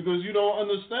darkened. Because you don't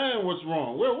understand what's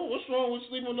wrong. What's wrong with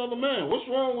sleeping with another man? What's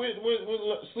wrong with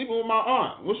sleeping with my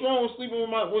aunt? What's wrong with sleeping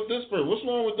with this person? What's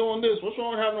wrong with doing this? What's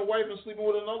wrong with having a wife and sleeping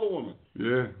with another woman?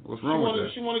 Yeah, what's wrong with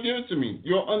that? She want to give it to me.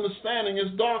 Your understanding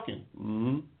is darkened.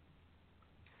 Mm-hmm.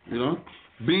 You know?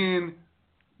 Being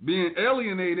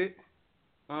alienated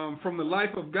from the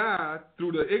life of God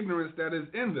through the ignorance that is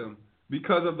in them,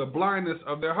 because of the blindness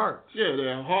of their hearts. Yeah,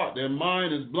 their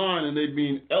mind is blind, and they're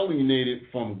being alienated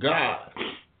from God.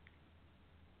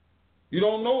 You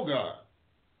don't know God.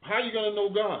 How are you going to know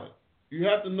God? You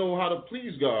have to know how to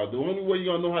please God. The only way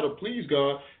you're going to know how to please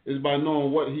God is by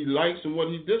knowing what he likes and what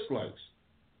he dislikes.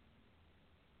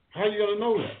 How are you going to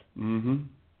know that? Mm-hmm.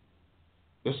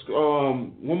 Let's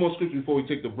one more scripture before we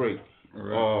take the break. All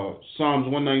right. Psalms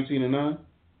 119:9.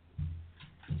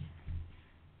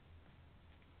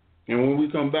 And when we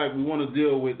come back, we want to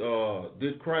deal with,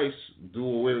 did Christ do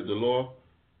away with the law?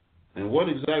 And what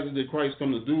exactly did Christ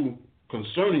come to do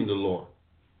concerning the law?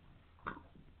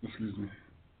 Excuse me.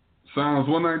 Psalms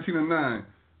 119:9.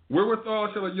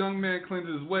 Wherewithal shall a young man cleanse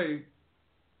his way?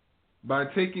 By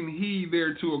taking heed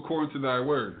thereto according to thy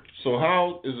word. So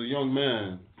how is a young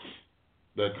man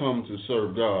that comes to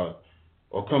serve God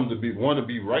or want to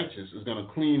be righteous is going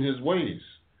to clean his ways?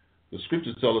 The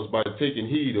scriptures tell us by taking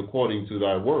heed according to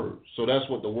thy word. So that's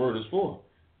what the word is for.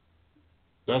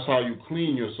 That's how you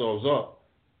clean yourselves up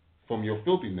from your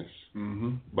filthiness.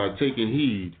 Mm-hmm. By taking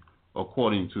heed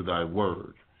according to thy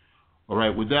word. All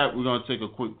right, with that, we're going to take a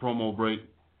quick promo break,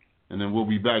 and then we'll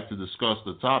be back to discuss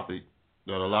the topic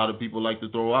that a lot of people like to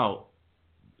throw out,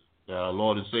 that our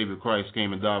Lord and Savior Christ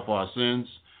came and died for our sins,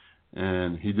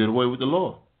 and he did away with the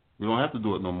law. We don't have to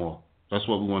do it no more. That's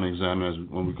what we want to examine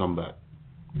when we come back.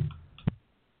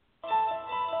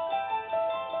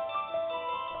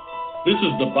 This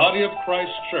is the Body of Christ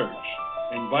Church,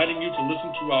 inviting you to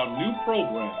listen to our new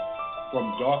program, From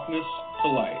Darkness to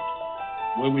Light,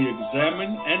 where we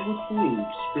examine and reprove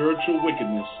spiritual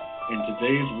wickedness in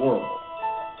today's world.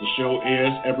 The show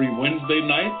airs every Wednesday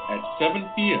night at 7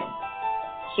 p.m.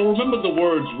 So remember the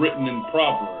words written in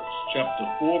Proverbs chapter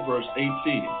 4, verse 18.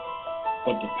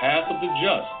 But the path of the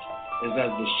just is as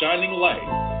the shining light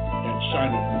that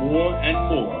shineth more and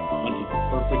more unto the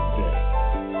perfect day.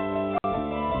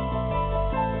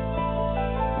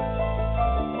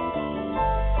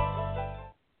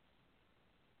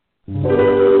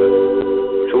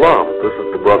 Shalom, this is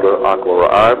the brother Akla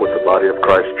Ra'ai with the Body of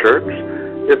Christ Church.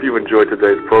 If you enjoyed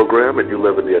today's program and you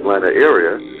live in the Atlanta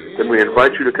area, then we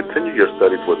invite you to continue your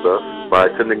studies with us by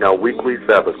attending our weekly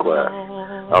Sabbath class.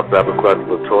 Our Sabbath classes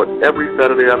are taught every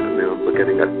Saturday afternoon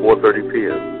beginning at 4:30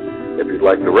 p.m. If you'd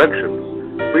like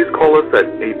directions, please call us at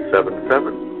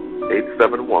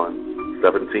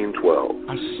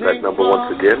 877-871-1712. That number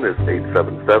once again is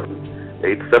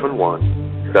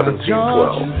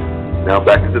 877-871-1712. Now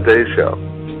back to today's show.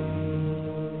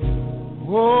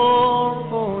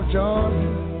 Oh, John.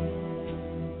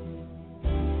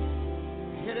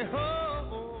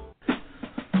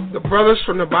 The brothers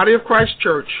from the Body of Christ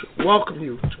Church welcome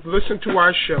you to listen to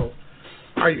our show,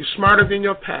 Are You Smarter Than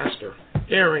Your Pastor?,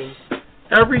 airing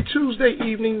every Tuesday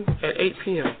evening at 8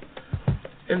 p.m.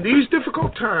 In these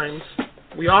difficult times,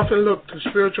 we often look to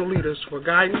spiritual leaders for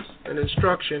guidance and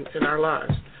instruction in our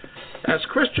lives. As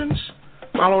Christians,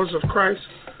 followers of Christ,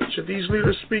 should these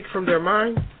leaders speak from their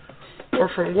mind or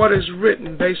from what is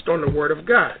written based on the Word of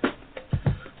God?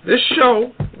 This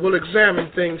show will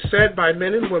examine things said by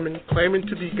men and women claiming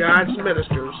to be God's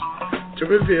ministers to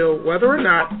reveal whether or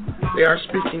not they are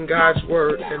speaking God's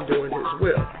Word and doing His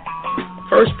will.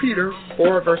 1 Peter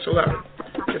 4, verse 11.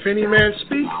 If any man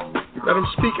speak, let him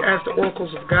speak as the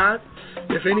oracles of God.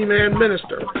 If any man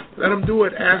minister, let him do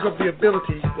it as of the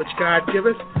ability which God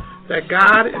giveth, that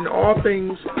God in all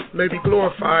things may be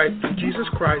glorified through Jesus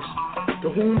Christ, to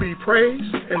whom be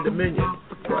praise and dominion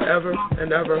forever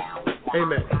and ever.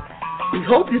 Amen. We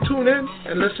hope you tune in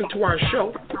and listen to our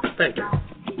show. Thank you.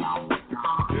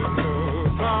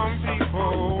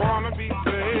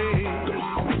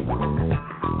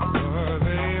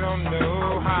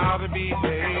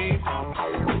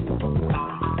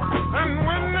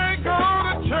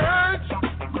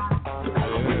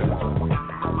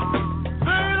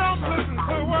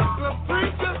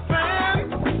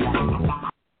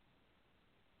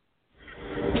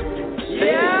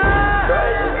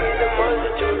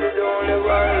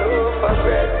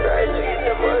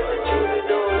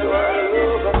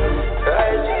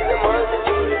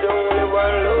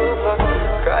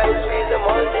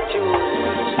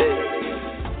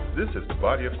 This is the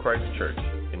Body of Christ Church,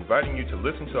 inviting you to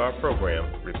listen to our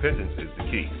program, Repentance is the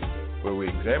Key, where we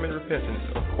examine repentance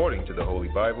according to the Holy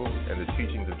Bible and the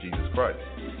teachings of Jesus Christ.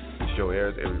 The show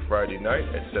airs every Friday night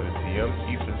at 7 p.m.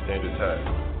 Eastern Standard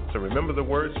Time. So remember the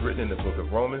words written in the book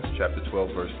of Romans, chapter 12,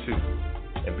 verse 2.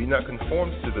 And be not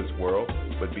conformed to this world,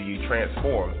 but be ye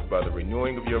transformed by the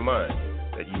renewing of your mind,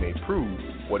 that ye may prove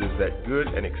what is that good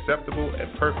and acceptable and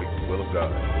perfect will of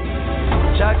God.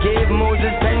 Jah gave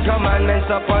Moses 10 commandments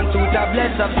upon 2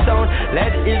 tablets of stone.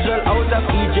 Led Israel out of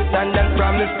Egypt and then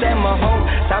promised them a home.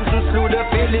 Samson slew the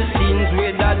Philistines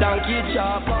with a donkey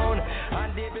jawbone.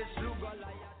 And David slew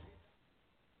Goliath.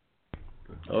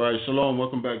 All right, shalom.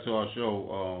 Welcome back to our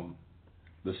show.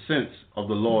 The sense of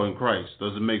the law in Christ.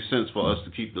 Does it make sense for us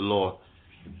to keep the law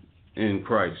in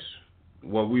Christ?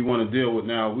 What we want to deal with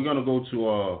now, we're going to go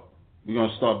to, we're going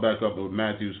to start back up with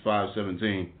Matthew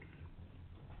 5:17.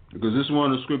 Because this is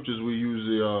one of the scriptures we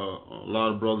usually, a lot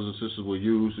of brothers and sisters will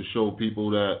use to show people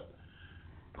that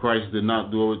Christ did not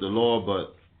do it with the law,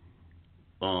 but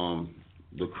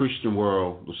the Christian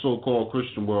world, the so-called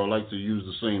Christian world, like to use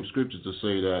the same scripture to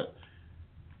say that,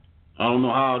 I don't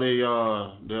know how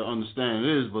their understanding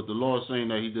is, but the Lord is saying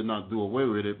that he did not do away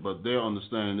with it, but their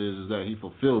understanding is that he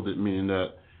fulfilled it, meaning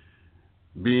that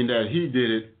being that he did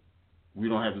it, we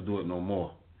don't have to do it no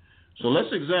more. So let's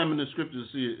examine the scripture to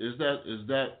see, is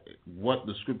that what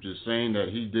the scripture is saying, that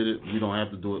he did it, we don't have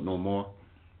to do it no more?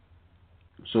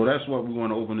 So that's what we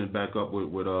want to open it back up with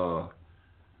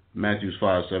Matthew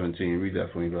 5:17. Read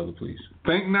that for me, brother, please.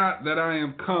 Think not that I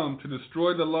am come to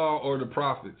destroy the law or the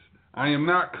prophets. I am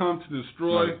not come to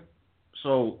destroy. Right.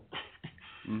 So,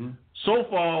 so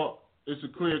far, it's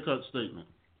a clear-cut statement.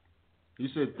 He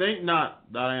said, think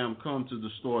not that I am come to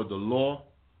destroy the law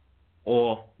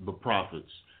or the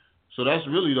prophets. So that's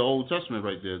really the Old Testament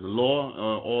right there. The law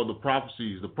or the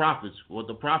prophecies, the prophets, what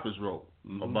the prophets wrote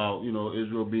about,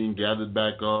 Israel being gathered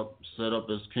back up, set up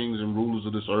as kings and rulers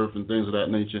of this earth and things of that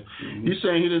nature. He's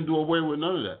saying he didn't do away with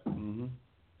none of that.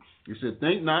 He said,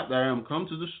 think not that I am come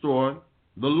to destroy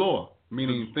the law.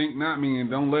 Meaning think not, meaning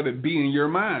don't let it be in your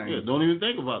mind. Yeah, don't even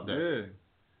think about that.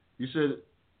 Yeah. He said,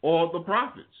 or the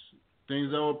prophets,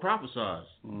 things that were prophesied.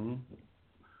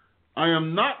 I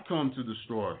am not come to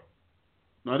destroy.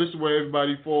 Now, this is where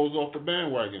everybody falls off the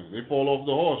bandwagon. They fall off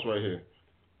the horse right here.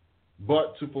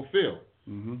 But to fulfill.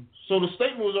 So the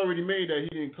statement was already made that he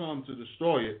didn't come to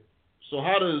destroy it. So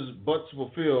how does but to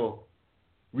fulfill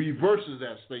reverses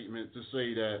that statement to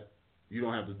say that you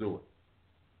don't have to do it?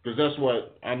 Because that's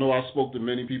what, I know I spoke to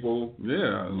many people.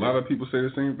 Yeah, a lot of people say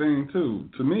the same thing too,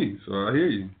 to me. So I hear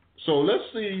you. So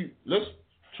let's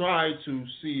try to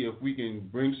see if we can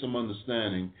bring some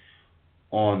understanding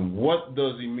on what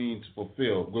does he mean to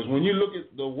fulfill. Because when you look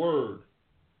at the word,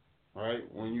 right,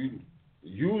 when you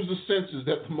use the senses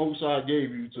that the Most High gave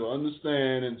you to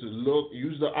understand and to look,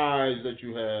 use the eyes that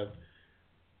you have,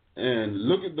 and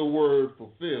look at the word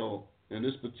fulfill in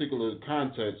this particular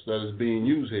context that is being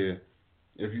used here.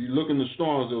 If you look in the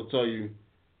Strong's, it'll tell you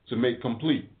to make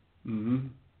complete.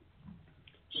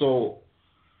 So,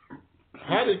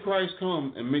 how did Christ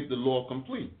come and make the law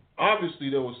complete? Obviously,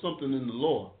 there was something in the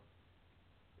law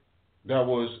that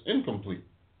was incomplete.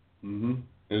 Is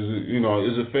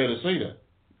it fair to say that?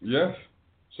 Yes.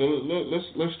 So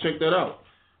let's check that out.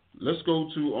 Let's go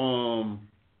to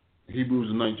Hebrews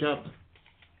the 9th chapter.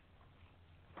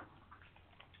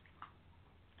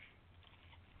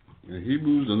 In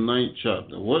Hebrews the 9th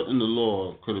chapter, what in the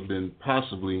law could have been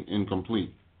possibly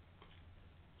incomplete?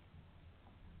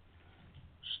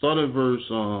 Start at verse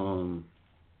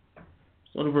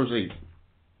 8.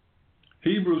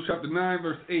 Hebrews chapter 9,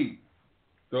 verse 8.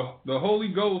 The Holy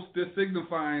Ghost is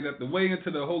signifying that the way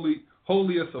into the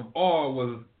holiest of all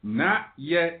was not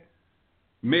yet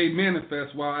made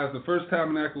manifest, while as the first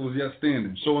tabernacle was yet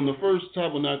standing. So when the first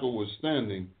tabernacle was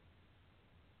standing,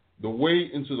 the way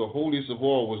into the holiest of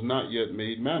all was not yet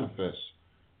made manifest.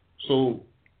 So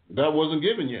that wasn't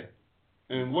given yet.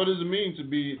 And what does it mean to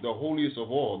be the holiest of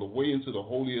all? The way into the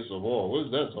holiest of all. What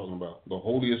is that talking about? The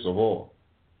holiest of all.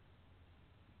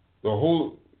 The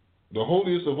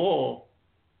holiest of all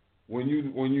when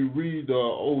you read the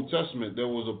Old Testament, there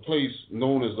was a place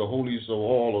known as the Holiest of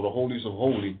All, or the Holiest of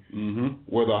Holy,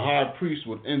 where the high priest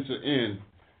would enter in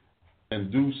and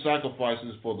do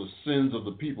sacrifices for the sins of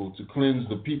the people, to cleanse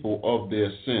the people of their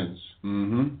sins.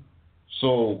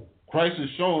 So Christ has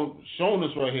shown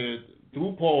us right here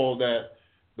through Paul that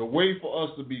the way for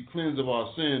us to be cleansed of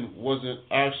our sin wasn't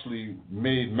actually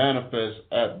made manifest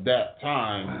at that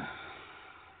time.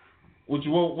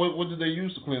 What did they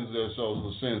use to cleanse themselves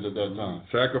of the sins at that time?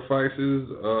 Sacrifices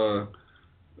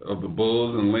of the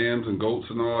bulls and lambs and goats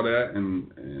and all that, and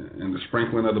the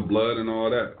sprinkling of the blood and all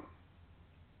that.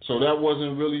 So that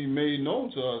wasn't really made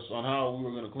known to us on how we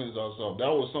were going to cleanse ourselves. That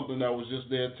was something that was just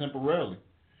there temporarily.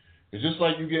 It's just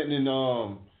like you getting in,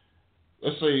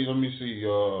 let's say, let me see,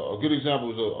 a good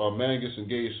example is a man gets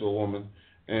engaged to a woman,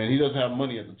 and he doesn't have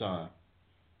money at the time.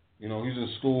 You know, he's in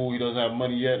school, he doesn't have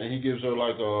money yet, and he gives her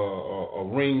like a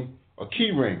ring, a key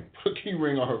ring, put a key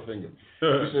ring on her finger.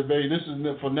 He said, babe, this is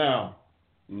for now.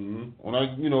 When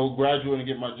I, graduate and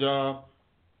get my job,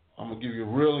 I'm going to give you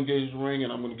a real engagement ring,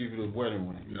 and I'm going to give you the wedding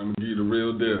ring. I'm going to give you the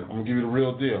real deal. I'm going to give you the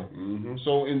real deal.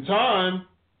 So in time,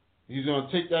 he's going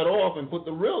to take that off and put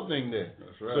the real thing there.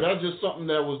 That's right. So that's just something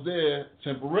that was there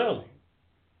temporarily.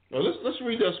 Now let's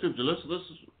read that scripture. Let's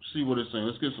see what it's saying.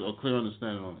 Let's get a clear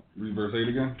understanding on it. Read verse 8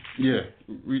 again? Yeah.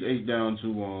 Read 8 down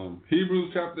to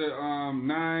Hebrews chapter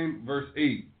 9, verse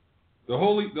 8. The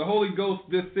Holy Ghost,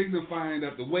 this signifying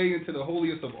that the way into the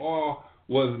holiest of all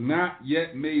was not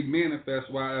yet made manifest,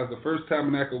 while as the first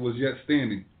tabernacle was yet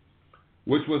standing,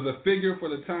 which was a figure for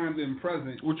the time then present.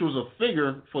 That's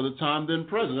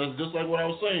just like what I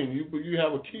was saying. You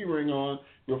have a key ring on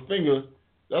your finger.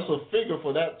 That's a figure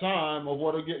for that time of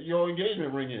what your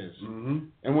engagement ring is.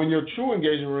 And when your true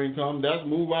engagement ring comes, that's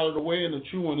moved out of the way and the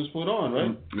true one is put on,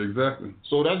 right? Exactly.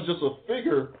 So that's just a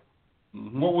figure.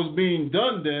 What was being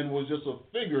done then was just a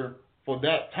figure for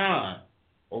that time,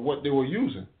 or what they were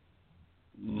using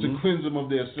to cleanse them of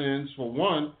their sins, for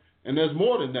one. And there's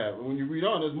more than that. When you read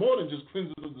on, there's more than just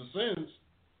cleansing of the sins.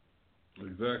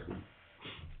 Exactly.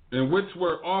 In which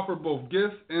were offered both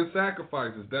gifts and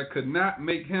sacrifices that could not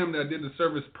make him that did the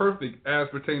service perfect as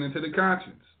pertaining to the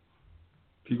conscience.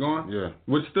 Keep going? Yeah.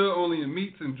 Which stood only in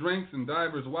meats and drinks and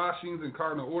divers washings and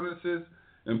cardinal ordinances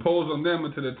imposed on them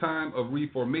until the time of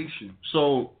reformation.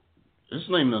 So it's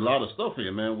naming a lot of stuff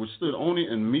here, man. Which stood only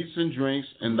in meats and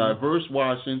drinks and diverse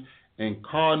washing and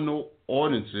cardinal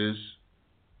ordinances.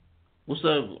 What's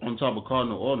that on top of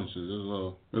cardinal ordinances?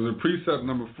 There's a precept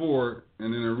number 4,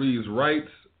 and then it reads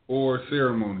rites or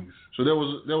ceremonies. So there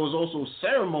was also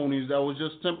ceremonies that was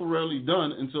just temporarily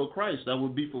done until Christ, that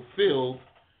would be fulfilled,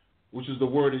 which is the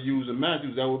word they use in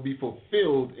Matthew, that would be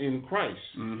fulfilled in Christ.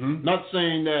 Not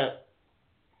saying that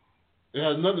it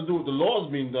has nothing to do with the laws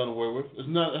being done away with. It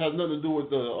has nothing to do with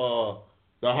the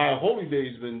high holy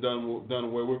days being done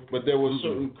away with, but there were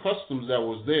certain customs that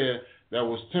was there that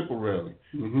was temporarily.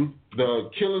 The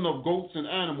killing of goats and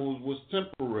animals was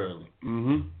temporarily.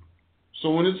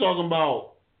 So when it's talking about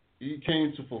he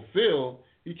came to fulfill,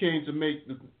 he came to make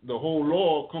the whole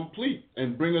law complete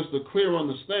and bring us the clear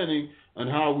understanding on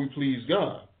how we please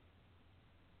God.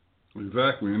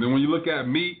 Exactly. And then when you look at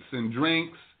meats and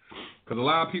drinks, because a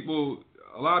lot of people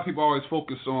always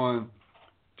focus on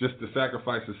just the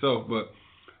sacrifice itself, but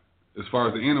as far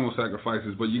as the animal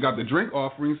sacrifices, but you got the drink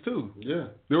offerings too. Yeah.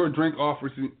 There were drink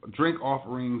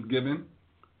offerings given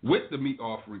with the meat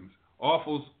offerings.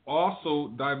 Also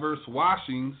diverse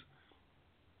washings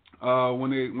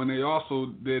when they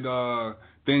also did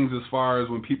things as far as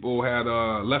when people had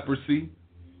leprosy.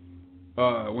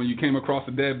 When you came across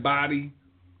a dead body,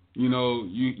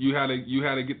 you had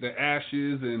to get the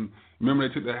ashes, and remember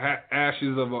they took the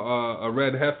ashes of a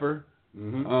red heifer.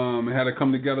 It had to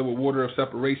come together with water of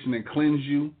separation and cleanse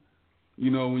you,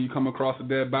 when you come across a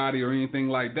dead body or anything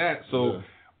like that. So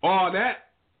all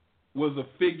that was a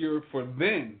figure for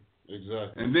then.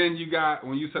 Exactly. And then you got,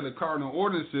 when you said the cardinal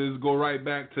ordinances, go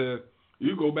back to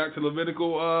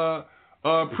Levitical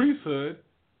priesthood.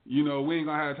 We ain't going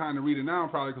to have time to read it now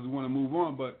probably because we want to move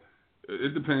on, but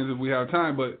it depends if we have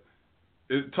time. But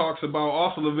it talks about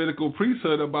also Levitical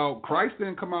priesthood, about Christ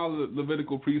didn't come out of the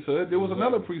Levitical priesthood. There was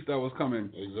another priest that was coming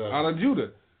out of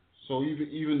Judah. So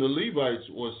even the Levites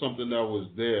was something that was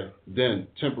there then,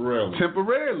 temporarily.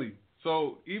 Temporarily.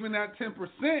 So even that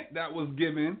 10% that was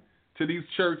given to these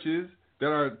churches that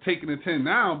are taking the 10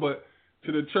 now, but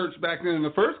to the church back then in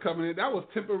the first covenant, that was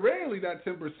temporarily that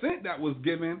 10% that was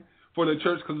given for the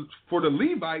church, for the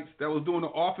Levites that was doing the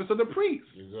office of the priest.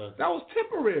 Exactly. That was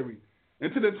temporary.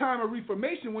 And to the time of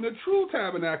Reformation, when the true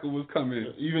tabernacle was coming.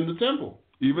 Even the temple.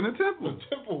 The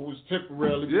temple was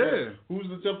temporarily. Yeah. Who's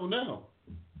the temple now?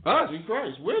 Us. In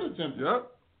Christ. We're the temple.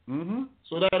 Yep. Mm-hmm.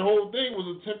 So that whole thing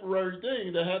was a temporary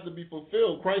thing that had to be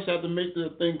fulfilled. Christ had to make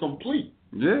the thing complete.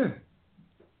 Yeah.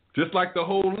 Just like the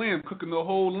whole lamb, cooking the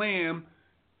whole lamb,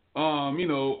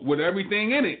 with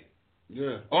everything in it.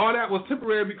 Yeah. All that was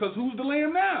temporary because who's the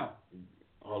lamb now?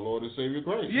 Our Lord and Savior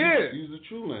Christ. Yeah. He's the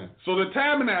true lamb. So the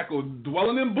tabernacle,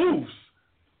 dwelling in booths.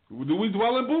 Do we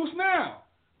dwell in booths now?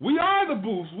 We are the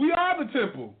booths. We are the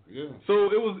temple. Yeah. So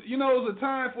it was, it was a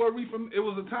time it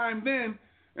was a time then,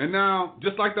 and now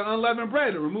just like the unleavened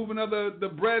bread, the removing of the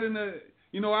bread in the,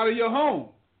 out of your home.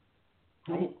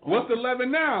 What's the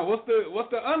leaven now? What's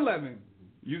the unleavened?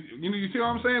 You see what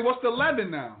I'm saying? What's the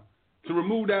leaven now? To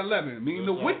remove that leaven, meaning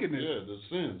the wickedness. Yeah, the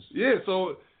sins. Yeah.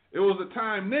 So it was a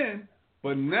time then,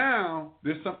 but now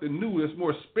there's something new that's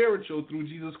more spiritual through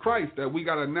Jesus Christ that we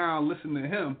gotta now listen to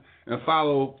Him and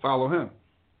follow Him.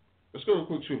 Let's go to a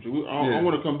quick scripture. I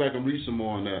want to come back and read some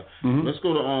more on that. Mm-hmm. Let's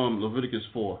go to Leviticus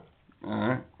 4. All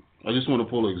right. I just want to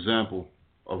pull an example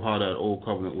of how that old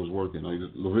covenant was working.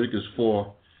 Leviticus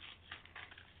 4,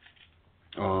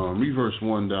 read verse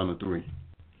 1 down to 3.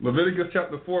 Leviticus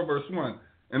chapter 4, verse 1.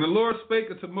 And the Lord spake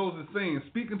unto Moses, saying,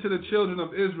 Speak unto the children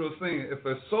of Israel, saying, If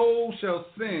a soul shall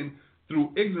sin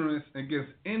through ignorance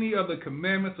against any of the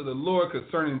commandments of the Lord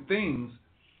concerning things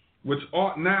which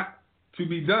ought not to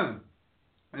be done,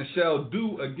 and shall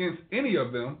do against any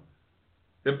of them,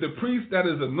 if the priest that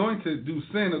is anointed do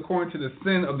sin according to the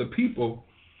sin of the people,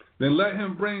 then let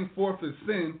him bring forth his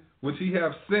sin, which he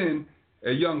hath sinned,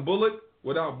 a young bullock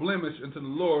without blemish unto the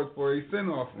Lord for a sin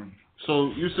offering.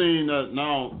 So you're saying that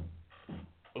now,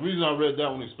 the reason I read that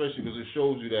one especially because it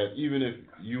shows you that even if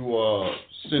you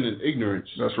sin in ignorance,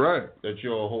 that's right, that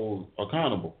you're held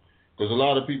accountable. Because a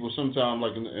lot of people sometimes,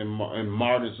 like in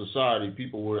modern society,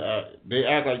 people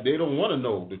act like they don't want to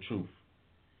know the truth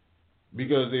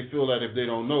because they feel that if they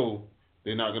don't know,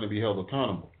 they're not going to be held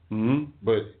accountable. Mm-hmm.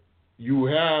 But you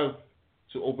have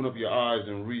to open up your eyes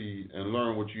and read and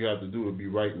learn what you have to do to be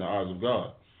right in the eyes of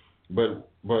God. But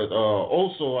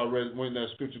also I read in that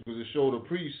scripture because it showed a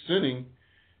priest sinning,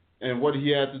 and what he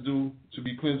had to do to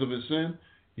be cleansed of his sin,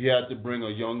 he had to bring a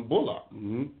young bullock.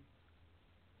 Mm-hmm.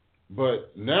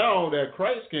 But now that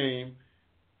Christ came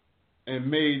and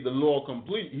made the law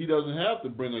complete, he doesn't have to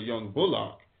bring a young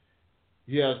bullock.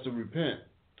 He has to repent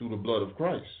through the blood of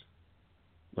Christ.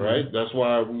 All right? Mm-hmm. That's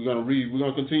why we're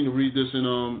gonna continue to read this in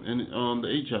the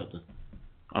 8th chapter.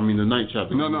 I mean the 9th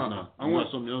chapter. No. I want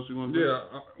something else you want to do? Yeah,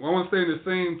 I want to stay in the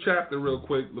same chapter real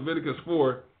quick, Leviticus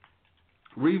 4.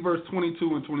 Read verse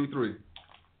 22 and 23.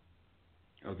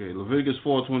 Okay, Leviticus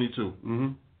 4:22. Mm-hmm.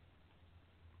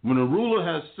 When a ruler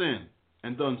has sinned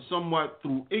and done somewhat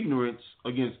through ignorance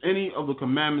against any of the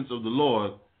commandments of the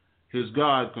Lord, his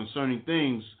God, concerning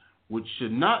things which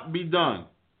should not be done,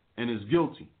 and is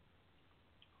guilty,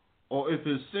 or if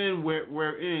his sin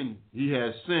wherein he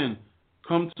has sinned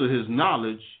come to his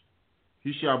knowledge,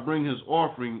 he shall bring his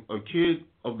offering, a kid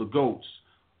of the goats,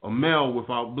 a male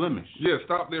without blemish. Yeah,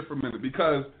 stop there for a minute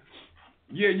because,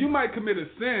 you might commit a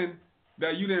sin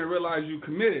that you didn't realize you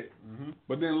committed, mm-hmm.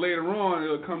 but then later on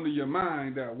it'll come to your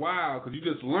mind that, wow, because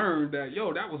you just learned that,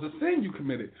 that was a sin you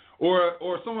committed.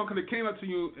 Or someone could have came up to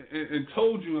you and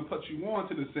told you and put you on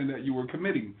to the sin that you were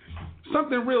committing.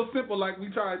 Something real simple like we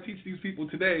try to teach these people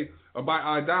today about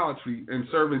idolatry and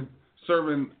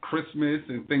serving Christmas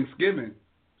and Thanksgiving.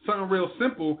 Something real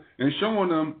simple and showing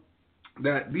them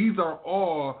that these are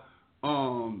all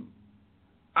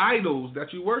idols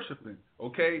that you're worshiping,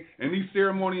 okay? And these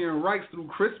ceremonial rites through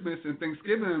Christmas and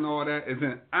Thanksgiving and all that is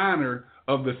in honor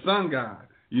of the sun god,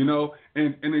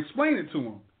 and explain it to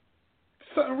them.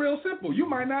 Something real simple. You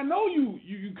might not know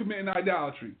you committing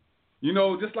idolatry.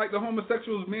 Just like the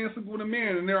homosexuals, man sleeping with a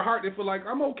man, in their heart they feel like,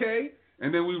 I'm okay.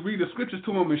 And then we read the scriptures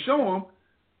to them and show them,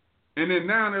 and then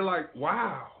now they're like,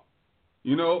 wow.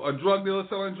 A drug dealer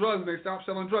selling drugs, and they stop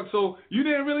selling drugs. So you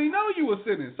didn't really know you were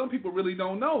sinning. Some people really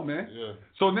don't know, man. Yeah.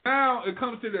 So now it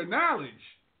comes to their knowledge.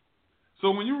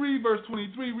 So when you read verse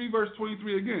 23, read verse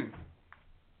 23 again.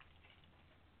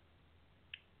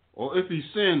 Or if his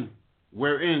sin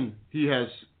wherein he has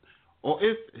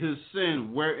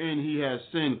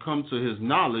sinned come to his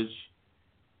knowledge,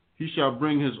 he shall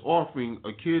bring his offering,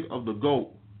 a kid of the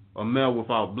goat, a male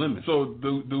without blemish. So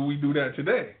do we do that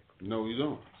today? No, we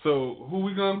don't. So who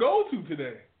we going to go to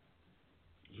today?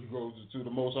 You go to the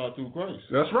Most High through Christ.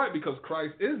 That's right, because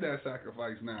Christ is that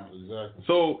sacrifice now. Exactly.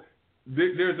 So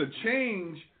there's a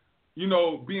change,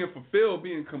 being fulfilled,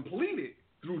 being completed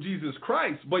through Jesus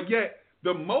Christ. But yet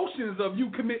the motions of you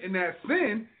committing that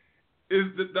sin is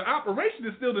the operation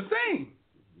is still the same.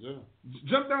 Yeah.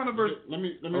 Jump down to verse. Let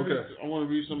me okay. read, I want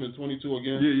to read something in 22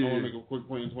 again. Yeah. I want to make a quick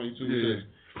point in 22. Yeah.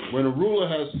 When a ruler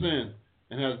has sinned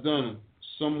and has done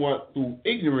somewhat through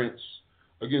ignorance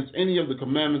against any of the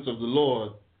commandments of the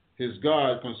Lord, his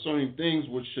God, concerning things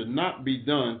which should not be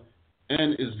done,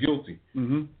 and is guilty.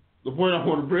 Mm-hmm. The point I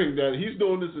want to bring that he's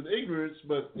doing this in ignorance,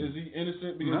 but is he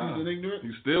innocent because he's in ignorance?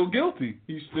 He's still guilty.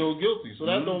 He's still guilty. So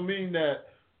that don't mean that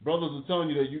brothers are telling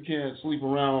you that you can't sleep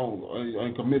around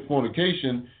and commit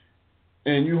fornication,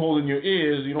 and you holding your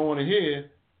ears, you don't want to hear,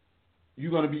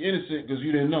 you're going to be innocent because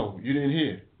you didn't know, you didn't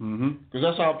hear. Because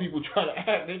that's how people try to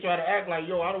act. They try to act like,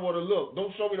 yo, I don't want to look.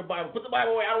 Don't show me the Bible. Put the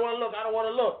Bible away. I don't want to look. I don't want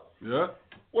to look. Yeah.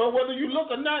 Well, whether you look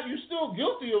or not, you're still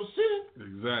guilty of sin.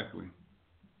 Exactly.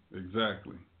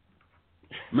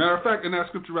 Matter of fact, in that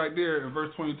scripture right there, in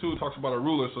verse 22, it talks about a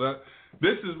ruler. So that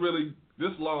this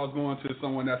law is going to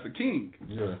someone that's a king.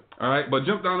 Yeah. All right, but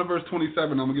jump down to verse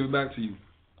 27. I'm going to give it back to you.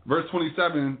 Verse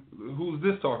 27, who's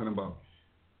this talking about?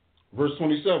 Verse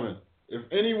 27, if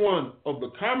any one of the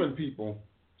common people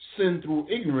sin through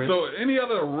ignorance. So any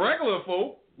other regular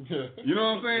folk, you know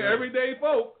what I'm saying, everyday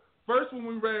folk, first when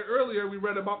we read earlier, we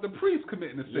read about the priest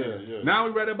committing a sin. Yeah. Now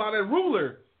we read about a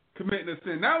ruler committing a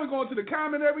sin. Now we're going to the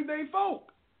common everyday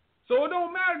folk. So it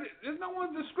don't matter. There's no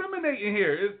one discriminating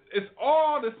here. It's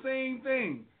all the same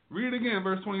thing. Read it again,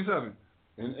 verse 27.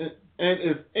 And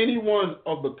if any one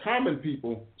of the common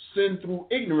people sin through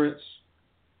ignorance,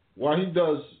 while he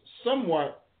does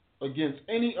somewhat against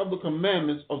any of the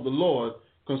commandments of the Lord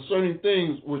concerning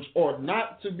things which ought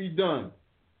not to be done,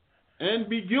 and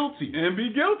be guilty.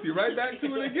 Right back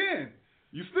to it again.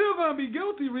 You still going to be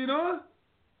guilty, read on.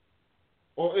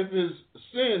 Or if his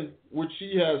sin which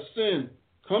he has sinned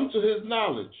come to his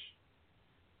knowledge,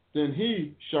 then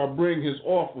he shall bring his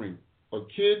offering, a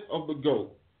kid of the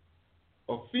goat,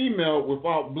 a female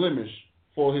without blemish,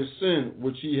 for his sin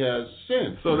which he has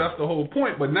sinned. So that's the whole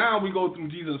point. But now we go through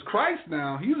Jesus Christ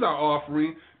now. He's our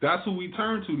offering. That's who we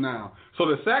turn to now. So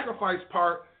the sacrifice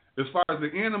part, as far as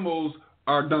the animals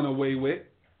are done away with,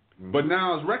 but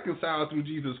now it's reconciled through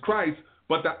Jesus Christ.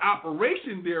 But the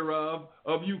operation thereof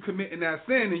of you committing that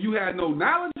sin and you had no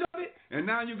knowledge of it, and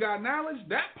now you got knowledge,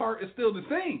 that part is still the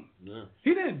same. Yeah.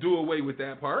 He didn't do away with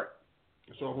that part.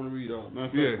 So I want to read out.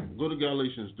 Go to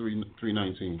Galatians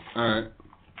 3:19. All right.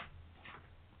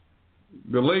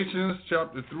 Galatians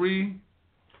chapter 3.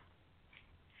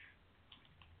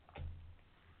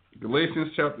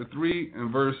 Galatians chapter 3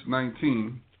 and verse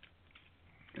 19.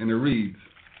 And it reads,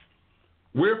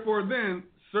 wherefore then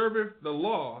serveth the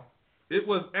law, it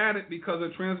was added because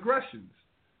of transgressions,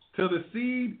 till the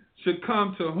seed should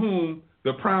come to whom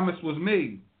the promise was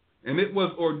made. And it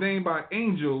was ordained by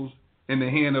angels in the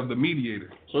hand of the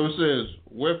mediator. So it says,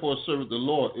 wherefore serveth the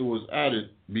law, it was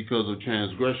added because of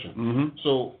transgression.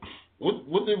 So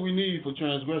what did we need for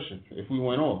transgression if we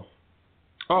went off?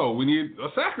 Oh, we need a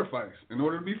sacrifice in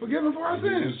order to be forgiven for our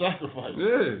sins. A sacrifice.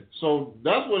 Yeah. So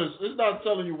that's what it's not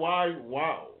telling you why you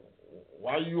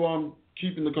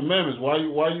keeping the commandments. Why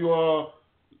you can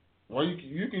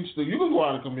go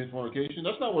out and commit fornication.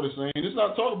 That's not what it's saying. It's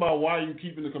not talking about why you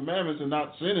keeping the commandments and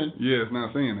not sinning. Yeah, it's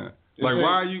not saying that. Like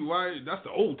why that's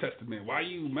the Old Testament. Why are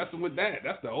you messing with that?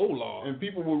 That's the old law. And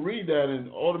people will read that and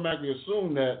automatically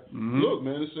assume that, look,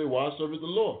 man, it said, why serve the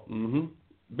law?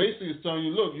 Basically, it's telling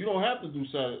you, look, you don't have to do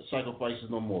sacrifices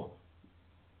no more.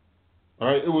 All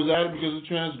right, it was added because of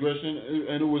transgression,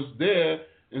 and it was there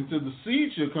until the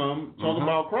seed should come, talking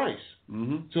about Christ.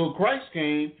 Till Christ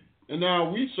came, and now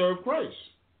we serve Christ.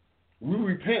 We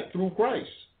repent through Christ.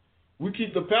 We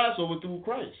keep the Passover through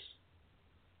Christ.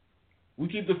 We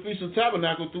keep the Feast of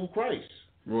Tabernacle through Christ.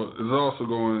 Well, it's also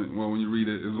going, when you read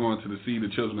it, it's going to the seed of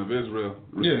the children of Israel,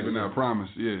 receiving that promise,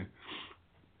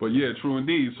 But yeah, true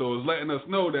indeed. So it's letting us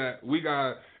know that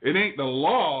it ain't the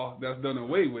law that's done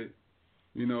away with.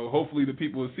 You know, hopefully the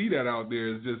people will see that out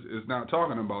there. It's not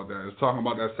talking about that. It's talking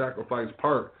about that sacrifice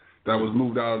part that was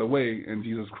moved out of the way, and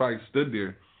Jesus Christ stood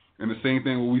there. And the same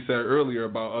thing what we said earlier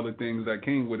about other things that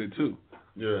came with it too.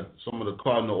 Yeah, some of the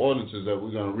cardinal ordinances that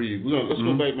we're going to read. Let's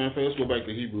go back, man. Let's go back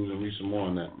to Hebrews and read some more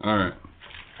on that. All right.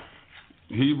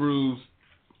 Hebrews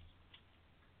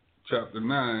chapter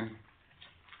 9.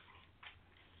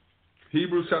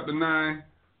 Hebrews chapter 9,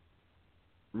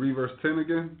 read verse 10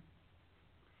 again.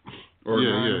 Or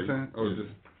 9 and 10? Or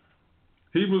just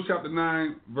Hebrews chapter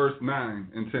 9, verse 9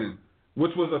 and 10.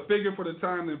 Which was a figure for the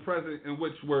time and present in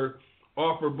which were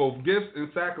offered both gifts and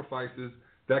sacrifices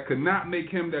that could not make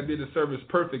him that did the service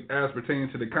perfect as pertaining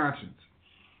to the conscience,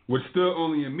 which stood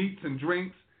only in meats and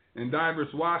drinks and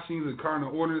divers washings and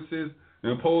carnal ordinances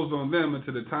imposed on them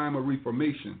until the time of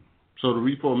Reformation. So the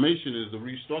Reformation is the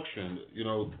restructuring. You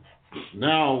know,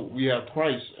 now we have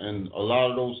Christ, and a lot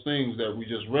of those things that we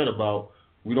just read about,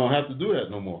 we don't have to do that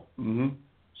no more.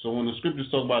 So when the scriptures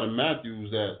talk about in Matthew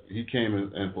that he came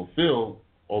and fulfilled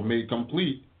or made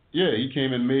complete, yeah, he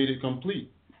came and made it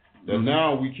complete. That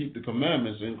now we keep the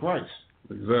commandments in Christ.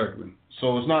 Exactly.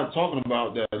 So it's not talking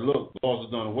about that, look, the laws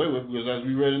are done away with, because as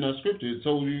we read in that scripture, it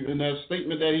told you in that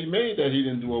statement that he made that he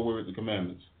didn't do away with the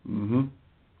commandments. Mm-hmm.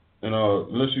 And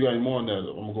unless you got any more on that,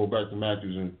 I'm going to go back to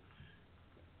Matthews. And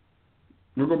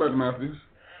we'll go back to Matthews.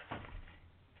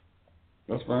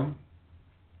 That's fine.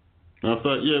 Matter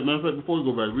of fact, before we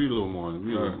go back, read a little more.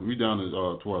 Read down to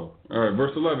 12. All right,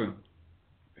 verse 11.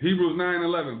 Hebrews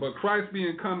 9:11. But Christ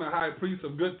being come a high priest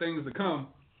of good things to come,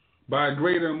 by a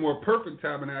greater and more perfect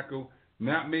tabernacle,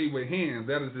 not made with hands,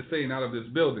 that is to say, not of this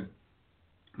building.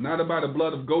 Not by the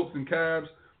blood of goats and calves,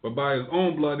 but by his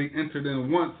own blood he entered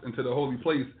in once into the holy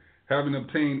place, having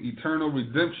obtained eternal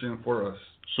redemption for us.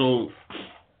 So,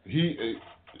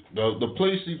 the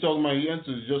place he's talking about, he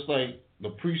enters just like the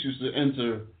priest used to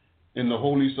enter in the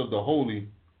holiest of the holy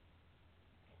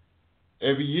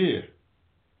every year.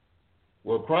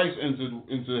 Well, Christ entered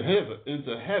into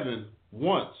heaven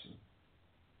once,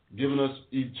 giving us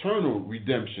eternal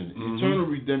redemption, eternal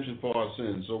redemption for our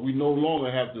sins. So we no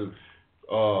longer have to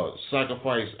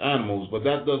sacrifice animals, but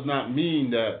that does not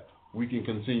mean that we can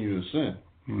continue to sin.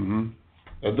 Mm-hmm.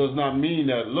 That does not mean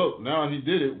that, look, now he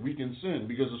did it, we can sin,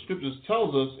 because the scriptures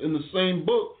tells us in the same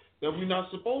book that we're not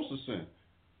supposed to sin.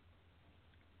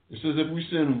 It says if we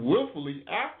sin willfully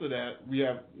after that, we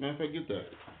have, matter of fact, get that.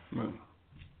 Right.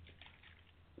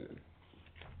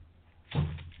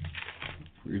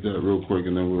 Read that real quick,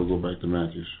 and then we'll go back to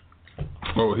Matthews.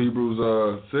 Oh,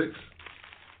 Hebrews 6?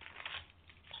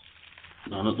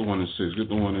 No, not the one in 6. Get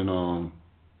the one in hold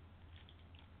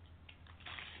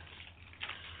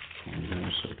on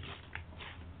a second.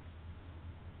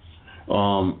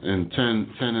 In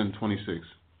 10 and 26.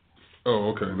 Oh,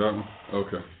 okay, that one.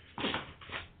 Okay.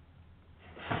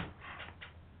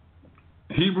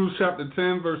 Hebrews chapter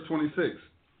 10, verse 26.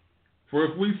 For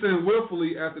if we sin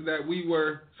willfully after that we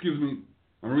were,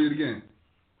 I'll read it again.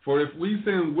 For if we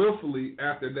sin willfully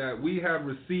after that we have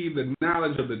received the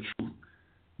knowledge of the truth,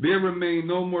 there remain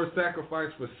no more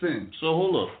sacrifice for sin. So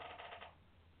hold up.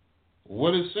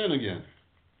 What is sin again?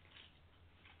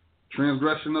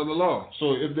 Transgression of the law.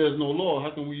 So if there's no law,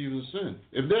 how can we even sin?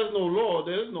 If there's no law,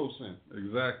 there is no sin.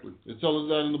 Exactly. It tells us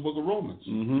that in the book of Romans.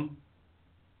 Mm-hmm.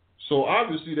 So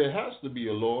obviously there has to be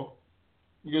a law.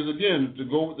 Because again, to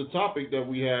go with the topic that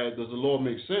we had, does the law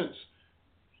make sense?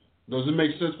 Does it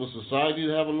make sense for society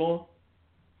to have a law?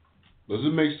 Does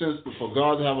it make sense for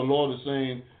God to have a law that's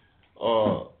saying,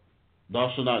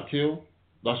 thou shalt not kill,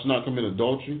 thou shalt not commit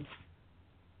adultery?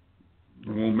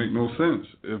 It won't make no sense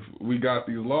if we got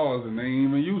these laws and they ain't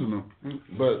even using them.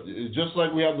 But just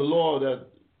like we have the law that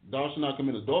thou shalt not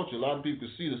commit adultery, a lot of people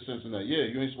can see the sense in that. Yeah,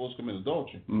 you ain't supposed to commit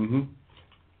adultery. Mm-hmm.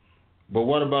 But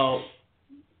what about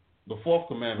the fourth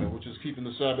commandment, which is keeping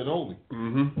the Sabbath holy?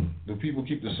 Mm-hmm. Do people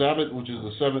keep the Sabbath, which is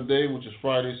the seventh day, which is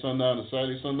Friday sundown to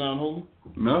Saturday sundown, holy?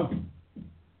 No.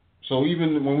 So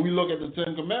even when we look at the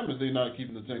Ten Commandments, they're not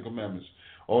keeping the Ten Commandments.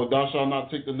 Or thou shalt not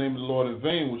take the name of the Lord in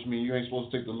vain, which means you ain't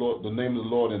supposed to take the name of the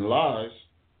Lord in lies.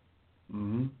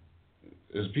 Mm-hmm.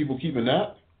 Is people keeping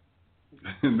that?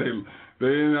 they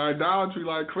in idolatry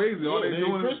like crazy. All they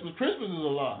doing Christmas is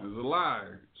a lie. It's a lie.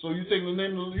 So you take the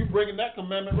name of you breaking that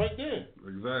commandment right there.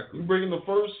 Exactly. You breaking the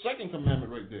second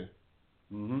commandment right there.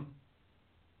 Mm-hmm.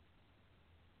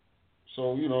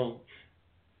 So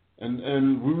and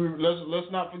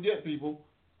let's not forget, people.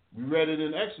 We read it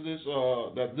in Exodus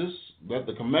that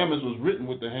the commandments was written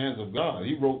with the hands of God.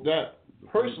 He wrote that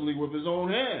personally with his own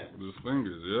hands. With his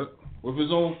fingers, yep. With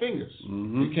his own fingers.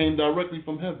 Mm-hmm. It came directly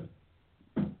from heaven.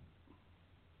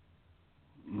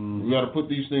 Mm-hmm. We got to put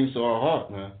these things to our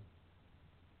heart, man.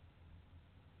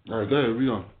 All right, go ahead, read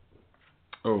on.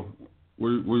 Oh,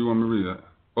 where you want me to read that?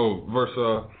 Oh, verse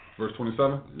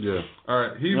 27? Yeah. All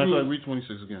right, Hebrews. Read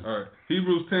 26 again. All right,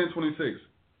 Hebrews 10:26.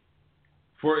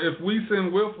 For if we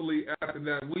sin willfully after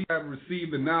that we have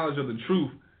received the knowledge of the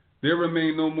truth, there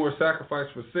remain no more sacrifice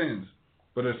for sins,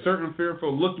 but a certain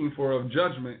fearful looking for of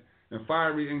judgment and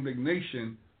fiery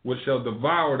indignation which shall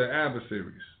devour the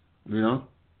adversaries. Yeah.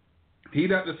 He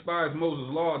that despised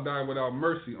Moses' law died without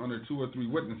mercy under 2 or 3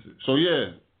 witnesses. So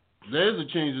yeah, there's a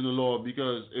change in the law,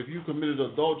 because if you committed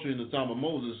adultery in the time of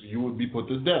Moses, you would be put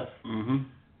to death. Mm-hmm.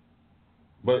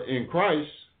 But in Christ,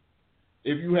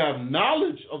 if you have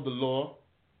knowledge of the law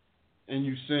and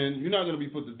you sin, you're not going to be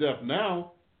put to death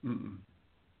now. Mm-mm.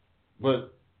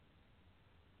 But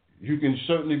you can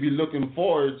certainly be looking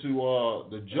forward to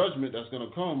the judgment that's going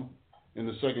to come in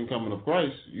the second coming of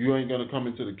Christ. You ain't going to come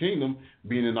into the kingdom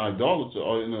being an idolater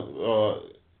or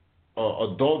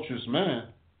an adulterous man.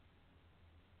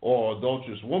 or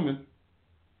adulterous woman,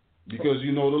 because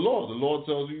you know the law. The Lord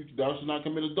tells you thou shalt not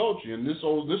commit adultery, and this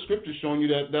scripture is showing you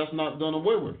that that's not done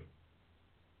away with.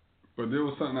 But there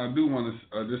was something I do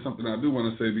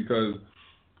want to say, because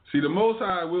see, the Most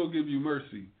High will give you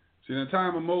mercy. See, in the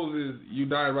time of Moses, you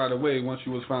died right away once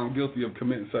you was found guilty of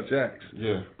committing such acts.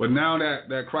 Yeah. But now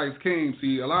that Christ came,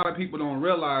 see, a lot of people don't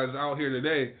realize out here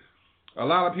today, a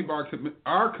lot of people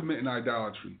are committing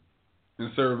idolatry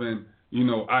and serving,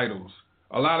 idols.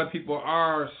 A lot of people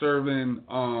are serving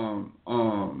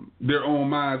their own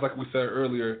minds, like we said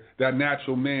earlier, that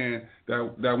natural man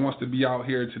that wants to be out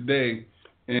here today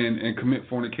and commit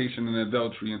fornication and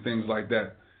adultery and things like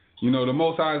that. The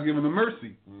Most High is giving them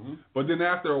mercy. Mm-hmm. But then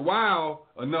after a while,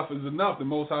 enough is enough. The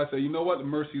Most High say, you know what? The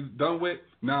mercy's done with.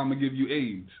 Now I'm going to give you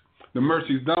AIDS. The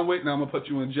mercy's done with. Now I'm going to put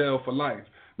you in jail for life.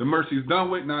 The mercy's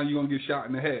done with. Now you're going to get shot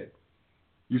in the head.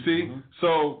 You see? Mm-hmm.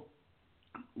 So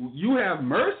you have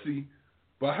mercy,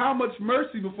 but how much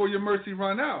mercy before your mercy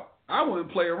run out? I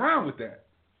wouldn't play around with that.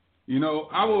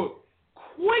 I would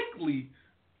quickly,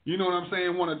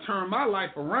 want to turn my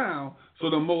life around so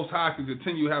the Most High can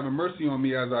continue having mercy on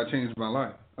me as I change my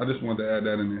life. I just wanted to add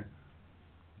that in there.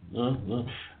 Well,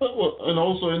 and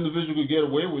also, an individual could get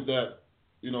away with that.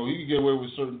 He could get away with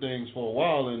certain things for a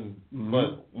while,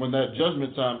 but when that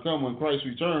judgment time comes, when Christ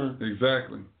returns,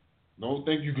 exactly, don't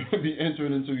think you're going to be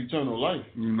entering into eternal life.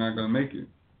 You're not going to make it.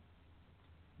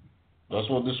 That's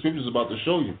what the scripture is about to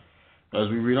show you. As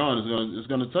we read on, it's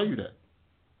going to tell you that.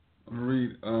 I'm going to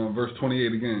read verse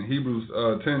 28 again. Hebrews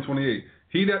 10:28.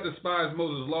 He that despised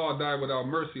Moses' law died without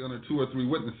mercy under 2 or 3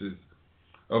 witnesses.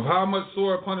 Of how much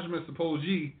sore punishment suppose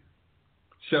ye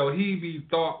shall he be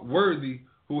thought worthy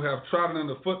who have trodden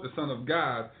underfoot the Son of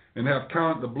God, and have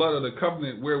counted the blood of the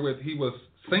covenant wherewith he was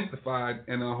sanctified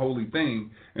an unholy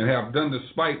thing, and have done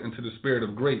despite unto the Spirit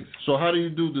of grace. So how do you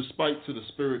do despite to the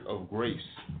Spirit of grace?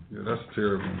 Yeah, that's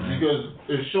terrible, man. Because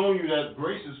it's showing you that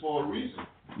grace is for a reason.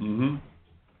 Mm-hmm.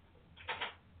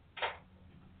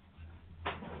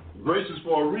 Grace is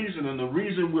for a reason, and the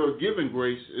reason we're given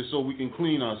grace is so we can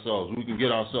clean ourselves, we can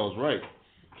get ourselves right.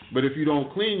 But if you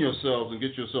don't clean yourselves and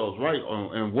get yourselves right,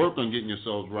 and work on getting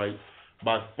yourselves right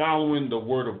by following the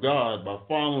Word of God, by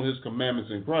following His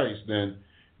commandments in Christ, then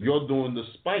you're doing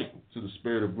despite to the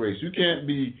Spirit of grace. You can't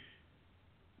be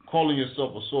calling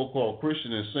yourself a so-called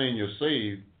Christian and saying you're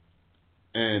saved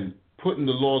and putting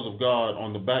the laws of God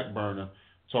on the back burner,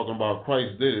 talking about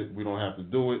Christ did it, we don't have to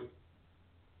do it.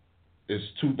 It's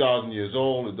 2,000 years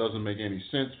old. It doesn't make any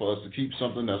sense for us to keep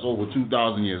something that's over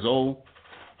 2,000 years old.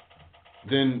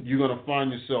 Then you're going to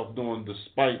find yourself doing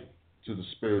despite to the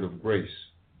Spirit of grace.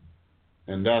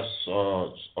 And that's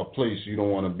a place you don't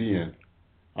want to be in.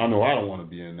 I know I don't want to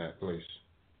be in that place.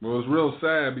 Well, it's real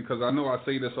sad because I know I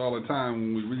say this all the time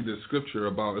when we read the scripture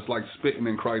about it's like spitting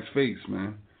in Christ's face,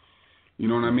 man. You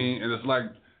know what I mean? And it's like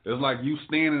you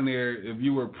standing there, if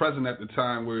you were present at the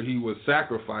time where he was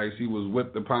sacrificed, he was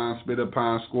whipped upon, spit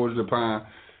upon, scourged upon,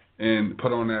 and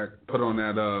put on that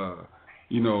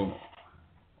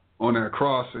on that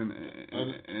cross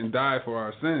and die for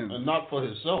our sins. And not for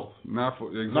himself. Not for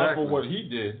what he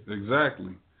did.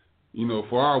 Exactly.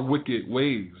 For our wicked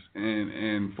ways.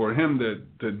 And for him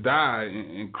to die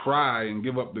and cry and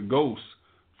give up the ghost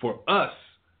for us,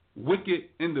 wicked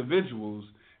individuals,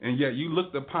 and yet you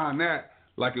looked upon that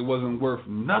like it wasn't worth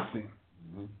nothing.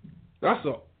 Mm-hmm. That's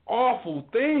an awful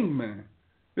thing, man.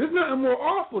 There's nothing more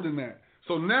awful than that.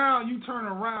 So now you turn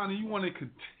around and you want to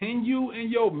continue in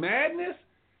your madness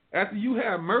after you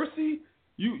have mercy?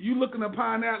 You looking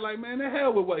upon that like, man, the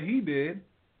hell with what he did.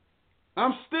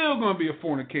 I'm still going to be a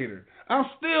fornicator. I'm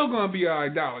still going to be an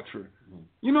idolater.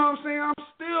 You know what I'm saying? I'm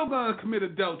still going to commit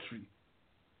adultery.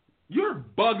 You're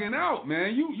bugging out,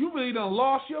 man. You really done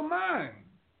lost your mind.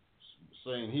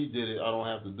 Saying he did it, I don't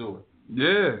have to do it.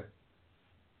 Yeah.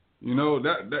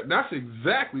 That's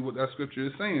exactly what that scripture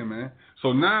is saying, man.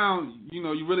 So now,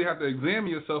 you really have to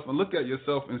examine yourself and look at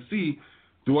yourself and see,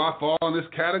 do I fall in this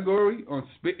category on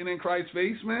spitting in Christ's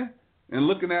face, man? And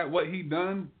looking at what he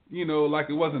done, like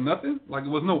it wasn't nothing? Like it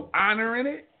was no honor in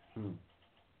it?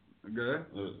 Okay.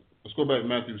 Let's go back to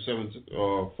Matthew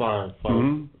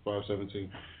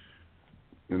 5:17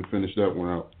 and finish that one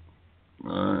out.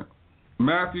 All right.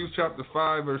 Matthew chapter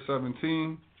 5, verse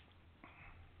 17.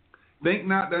 Think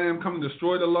not that I am come to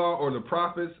destroy the law or the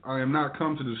prophets. I am not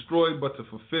come to destroy, but to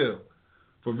fulfill.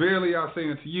 For verily I say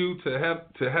unto you, to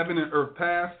heaven and earth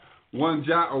pass, one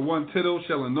jot or one tittle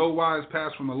shall in no wise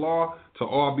pass from the law till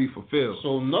all be fulfilled.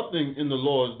 So nothing in the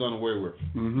law is done away with.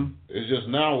 Mm-hmm. It's just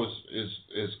now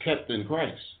is kept in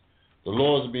Christ. The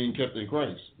laws are being kept in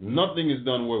Christ. Nothing is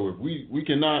done away with. We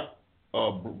cannot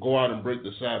go out and break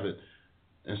the Sabbath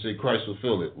and say Christ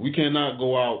fulfilled it. We cannot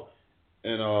go out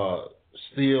and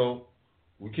steal.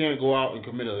 We can't go out and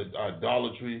commit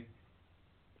idolatry.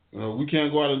 We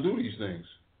can't go out and do these things.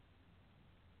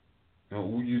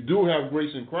 You do have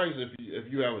grace in Christ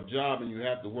if you have a job and you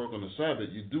have to work on the Sabbath.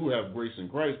 You do have grace in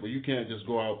Christ, but you can't just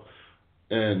go out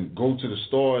and go to the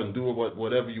store and do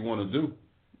whatever you want to do.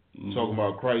 Mm-hmm. Talking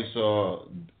about Christ,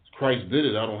 Christ did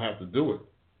it. I don't have to do it.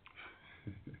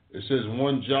 It says,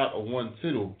 one jot or one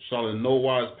tittle shall in no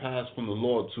wise pass from the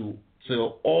Lord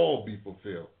till all be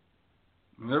fulfilled.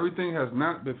 And everything has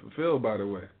not been fulfilled, by the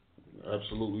way.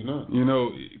 Absolutely not.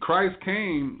 Christ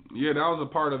came, that was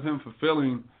a part of him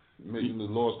fulfilling, making the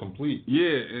laws complete.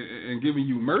 Yeah, and giving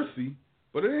you mercy.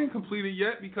 But it ain't completed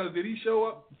yet, because did he show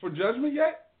up for judgment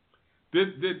yet?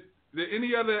 Did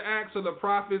any other acts of the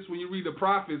prophets, when you read the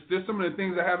prophets, there's some of the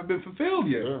things that haven't been fulfilled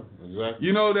yet. Yeah,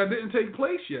 exactly. That didn't take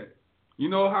place yet.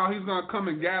 How he's going to come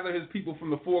and gather his people from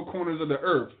the four corners of the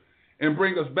earth and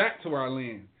bring us back to our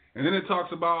land. And then it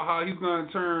talks about how he's going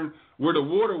to turn where the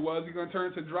water was, he's going to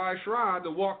turn to dry shroud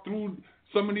to walk through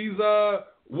some of these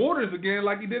waters again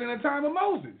like he did in the time of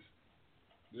Moses.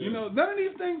 Yeah. None of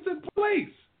these things took place.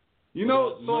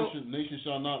 Nation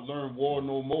shall not learn war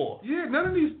no more. Yeah, none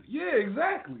of these. Yeah,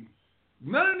 exactly.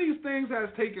 None of these things has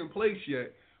taken place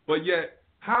yet. But yet,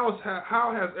 how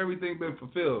has everything been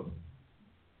fulfilled?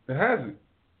 It hasn't.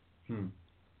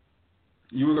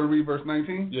 You were going to read verse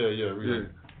 19? Yeah, read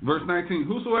it. Verse 19,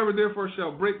 whosoever therefore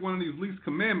shall break one of these least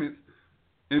commandments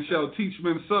and shall teach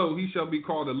men so, he shall be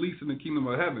called the least in the kingdom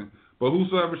of heaven. But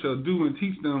whosoever shall do and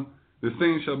teach them, the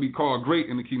same shall be called great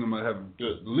in the kingdom of heaven.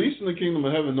 The least in the kingdom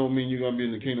of heaven don't mean you're going to be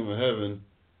in the kingdom of heaven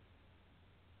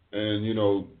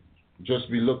and, just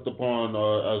be looked upon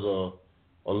as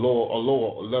a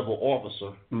lower level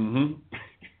officer. Mm-hmm.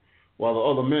 While the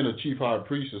other men are chief high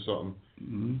priests or something.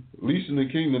 Mm-hmm. Least in the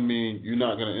kingdom means you're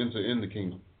not going to enter in the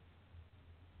kingdom.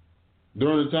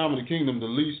 During the time of the kingdom, the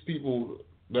least people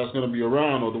that's going to be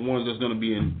around are the ones that's going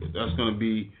to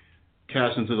be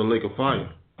cast into the lake of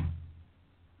fire.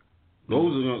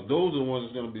 Those are the ones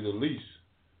that's going to be the least.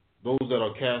 Those that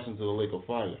are cast into the lake of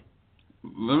fire.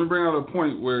 Let me bring out a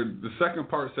point where the second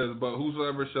part says, but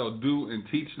whosoever shall do and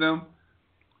teach them.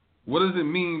 What does it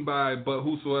mean by but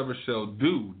whosoever shall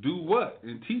do? Do what?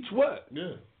 And teach what?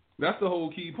 Yeah. That's the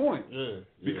whole key point. Yeah.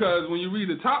 Because when you read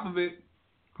the top of it,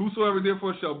 whosoever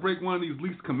therefore shall break one of these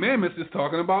least commandments is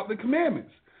talking about the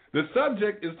commandments. The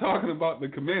subject is talking about the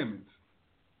commandments.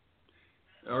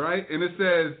 All right? And it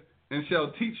says, and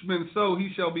shall teach men so,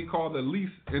 he shall be called the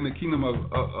least in the kingdom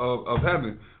of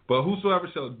heaven. But whosoever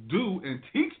shall do and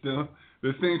teach them,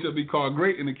 the same shall be called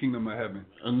great in the kingdom of heaven.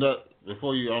 And that, I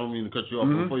don't mean to cut you off,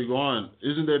 before you go on,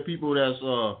 isn't there people that's,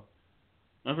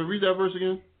 I can read that verse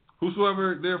again?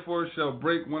 Whosoever therefore shall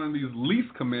break one of these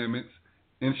least commandments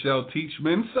and shall teach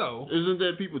men so. Isn't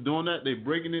there people doing that? They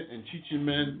breaking it and teaching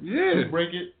men to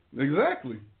break it?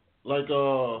 Exactly. Like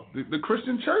the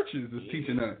Christian churches is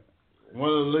teaching that. One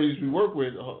of the ladies we work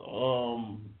with, her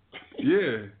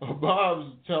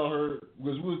moms tell her,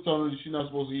 because we was telling her she's not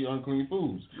supposed to eat unclean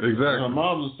foods. Exactly. And her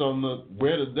mom was telling her,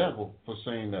 wear the devil for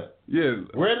saying that. Yeah.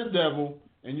 Wear the devil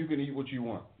and you can eat what you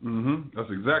want. Mm-hmm. That's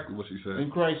exactly what she said.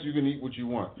 In Christ you can eat what you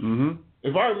want. Mm-hmm.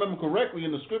 If I remember correctly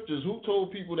in the scriptures, who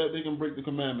told people that they can break the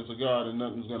commandments of God and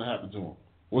nothing's going to happen to them?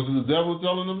 Was it the devil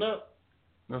telling them that?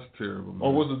 That's terrible, man.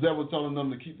 Or was the devil telling them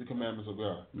to keep the commandments of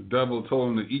God? The devil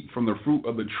told them to eat from the fruit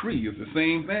of the tree. It's the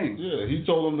same thing. Yeah, he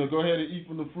told them to go ahead and eat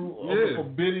from the fruit of the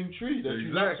forbidding tree that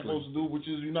you're not supposed to do, which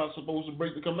is you're not supposed to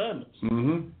break the commandments.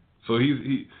 Mm-hmm. So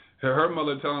her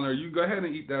mother telling her, you go ahead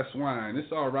and eat that swine.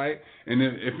 It's all right. And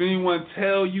if anyone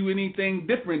tell you anything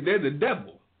different, they're the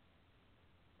devil.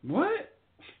 What?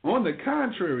 On the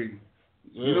contrary.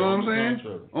 You know what I'm saying?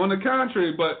 Contrary. On the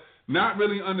contrary, but not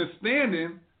really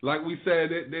understanding. Like we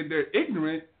said, they're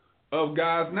ignorant of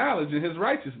God's knowledge and his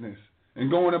righteousness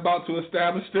and going about to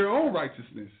establish their own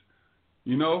righteousness.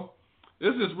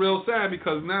 It's just real sad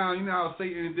because now, you know how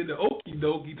Satan did the okie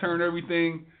doke. He turned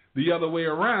everything the other way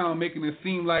around, making it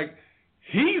seem like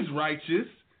he's righteous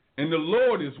and the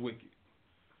Lord is wicked.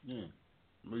 Yeah.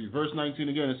 Verse 19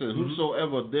 again, it says,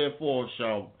 whosoever therefore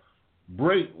shall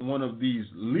break one of these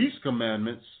least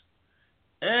commandments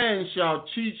and shall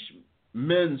teach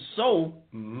men so,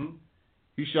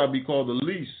 he shall be called the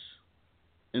least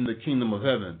in the kingdom of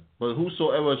heaven. But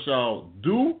whosoever shall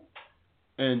do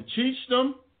and teach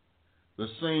them, the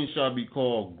same shall be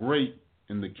called great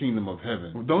in the kingdom of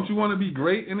heaven. Well, don't you want to be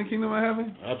great in the kingdom of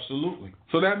heaven? Absolutely.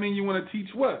 So that means you want to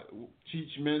teach what? Teach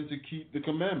men to keep the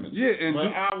commandments. Yeah, and but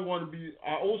I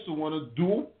also want to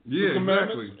do the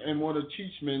commandments and want to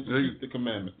teach men to keep the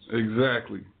commandments.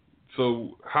 Exactly.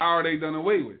 So how are they done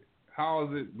away with? how is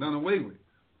it done away with?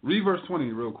 Read verse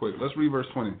 20 real quick. Let's read verse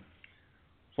 20.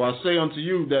 For I say unto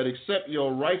you that except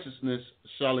your righteousness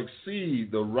shall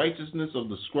exceed the righteousness of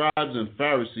the scribes and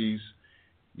Pharisees,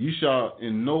 you shall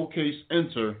in no case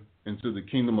enter into the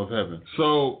kingdom of heaven.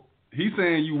 So he's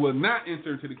saying you will not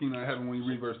enter into the kingdom of heaven when you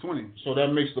read verse 20. So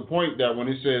that makes the point that when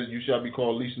it says you shall be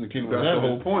called least in the kingdom of heaven, that's the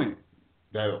whole point.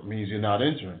 That means you're not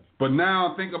entering. But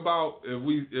now think about,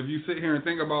 if you sit here and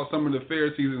think about some of the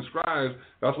Pharisees and scribes,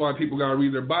 that's why people got to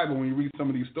read their Bible. When you read some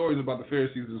of these stories about the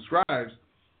Pharisees and scribes,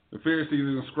 the Pharisees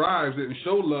and scribes didn't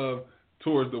show love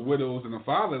towards the widows and the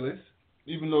fatherless.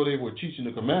 Even though they were teaching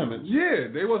the commandments. Yeah,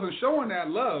 they wasn't showing that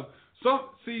love. So,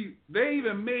 see, they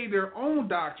even made their own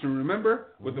doctrine,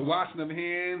 remember? With the washing of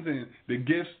hands and the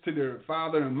gifts to their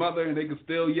father and mother, and they could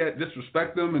still yet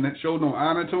disrespect them and show no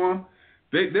honor to them.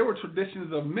 There were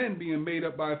traditions of men being made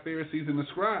up by Pharisees and the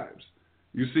scribes.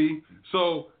 You see?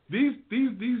 So these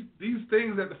things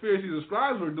that the Pharisees and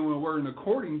scribes were doing weren't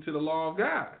according to the law of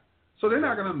God. So they're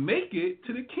not going to make it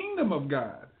to the kingdom of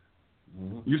God.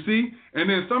 You see? And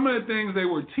then some of the things they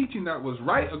were teaching that was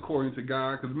right according to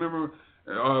God, because remember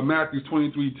Matthew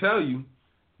 23 tell you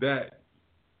that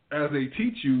as they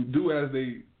teach you, do as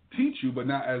they teach you, but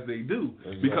not as they do.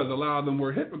 Exactly. Because a lot of them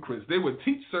were hypocrites. They would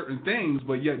teach certain things,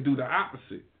 but yet do the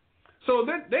opposite. So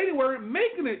they weren't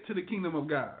making it to the kingdom of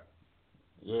God.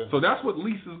 Yeah. So that's what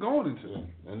least is going into.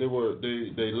 Yeah. And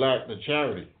they lacked the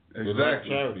charity. Exactly. They lacked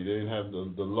charity. They didn't have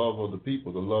the love of the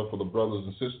people, the love for the brothers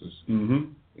and sisters.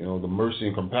 Mm-hmm. The mercy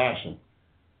and compassion.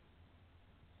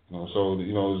 So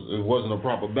it wasn't a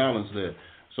proper balance there.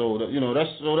 So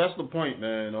that's the point,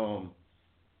 man.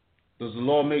 Does the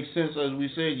law make sense? As we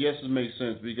said, yes, it makes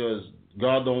sense because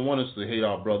God don't want us to hate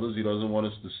our brothers. He doesn't want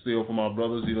us to steal from our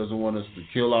brothers. He doesn't want us to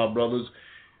kill our brothers,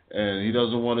 and He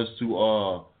doesn't want us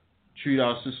to treat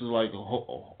our sisters like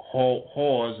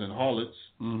whores and harlots.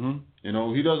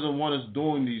 Mm-hmm. He doesn't want us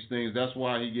doing these things. That's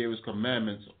why He gave us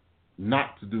commandments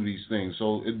not to do these things.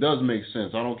 So it does make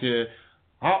sense. I don't care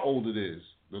how old it is.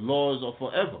 The laws are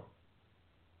forever.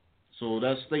 So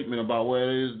that statement about where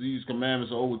it is, these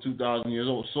commandments are over 2,000 years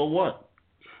old. So what?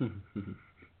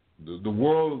 the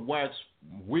world waxes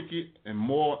wicked and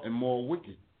more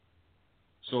wicked.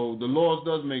 So the laws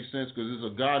does make sense because it's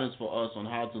a guidance for us on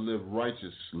how to live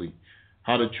righteously,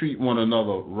 how to treat one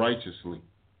another righteously.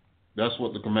 That's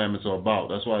what the commandments are about.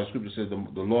 That's why the scripture said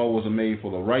the law wasn't made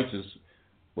for the righteous,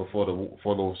 but for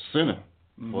the sinner,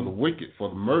 mm-hmm. for the wicked, for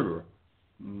the murderer.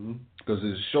 Because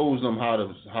it shows them how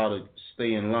to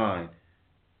stay in line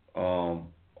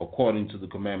according to the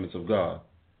commandments of God.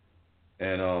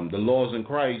 And the laws in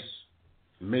Christ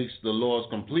makes the laws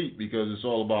complete because it's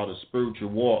all about a spiritual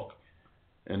walk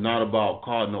and not about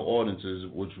cardinal ordinances,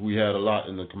 which we had a lot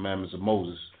in the commandments of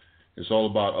Moses. It's all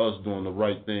about us doing the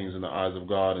right things in the eyes of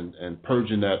God and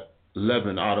purging that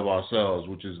leaven out of ourselves,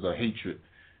 which is the hatred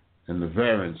and the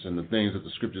variance and the things that the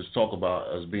scriptures talk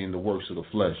about as being the works of the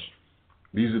flesh.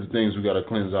 These are the things we got to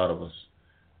cleanse out of us.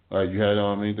 All right, you had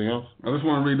anything else? I just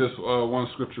want to read this one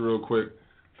scripture real quick.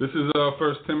 This is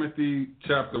 1 Timothy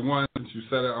chapter 1. Since you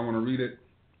said it, I want to read it.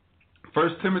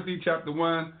 1 Timothy chapter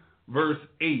 1, verse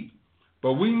 8.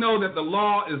 But we know that the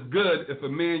law is good if a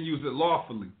man use it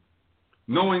lawfully,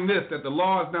 knowing this, that the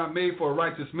law is not made for a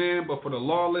righteous man, but for the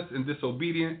lawless and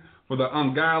disobedient, for the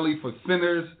ungodly, for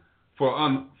sinners, for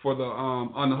the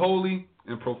unholy,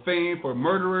 and profane, for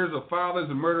murderers of fathers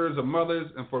and murderers of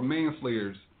mothers, and for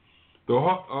manslayers,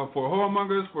 for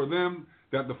whoremongers, for them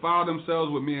that defile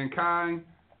themselves with mankind,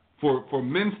 for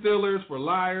men stealers, for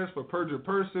liars, for perjured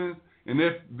persons, and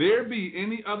if there be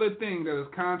any other thing that is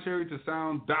contrary to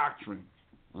sound doctrine.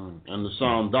 And the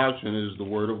sound doctrine is the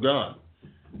word of God.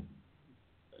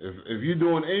 If you're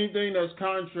doing anything that's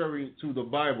contrary to the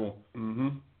Bible,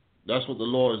 mm-hmm. that's what the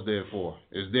law is there for.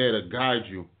 It's there to guide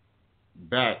you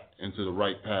back into the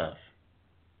right path.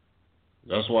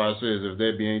 That's why it says if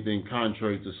there be anything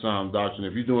contrary to sound doctrine,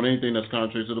 if you're doing anything that's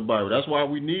contrary to the Bible, that's why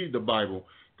we need the Bible,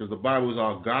 because the Bible is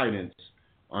our guidance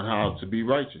on how to be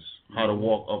righteous, how to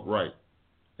walk upright.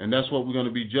 And that's what we're going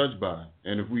to be judged by.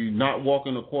 And if we're not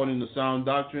walking according to sound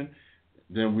doctrine,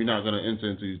 then we're not going to enter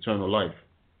into eternal life.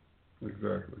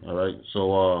 Exactly. All right.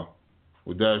 So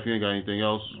with that, if you ain't got anything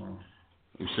else,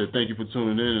 we said thank you for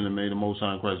tuning in, and may the Most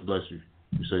High in Christ bless you.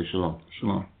 We say shalom.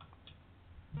 Shalom.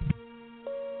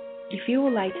 If you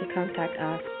would like to contact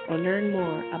us or learn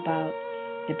more about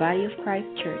the Body of Christ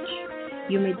Church,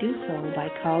 you may do so by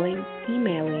calling,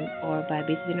 emailing, or by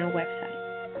visiting our website.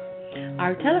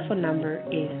 Our telephone number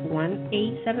is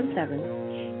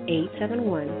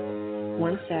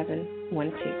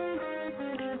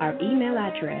 1-877-871-1712. Our email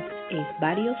address is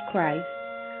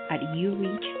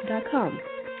bodyofchrist@ureach.com.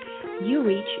 You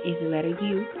Reach is the letter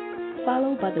U,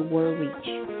 followed by the word reach.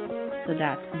 So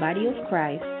that's Body of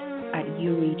Christ at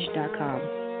ureach.com.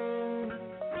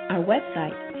 Our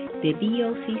website,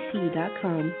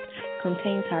 thebocc.com,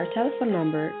 contains our telephone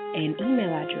number and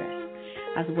email address,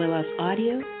 as well as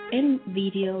audio and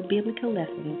video biblical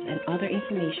lessons and other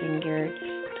information geared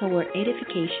toward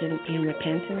edification in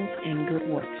repentance and good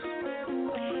works.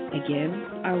 Again,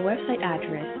 our website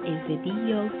address is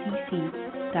thebocc.com,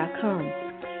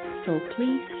 so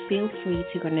please feel free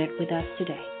to connect with us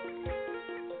today.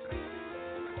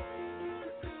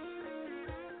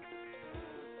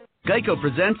 Geico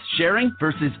presents sharing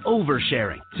versus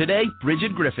oversharing. Today,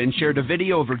 Bridget Griffin shared a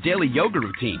video of her daily yoga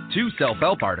routine, 2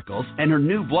 self-help articles, and her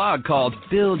new blog called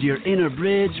Build Your Inner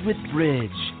Bridge with Bridge.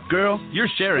 Girl, your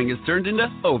sharing has turned into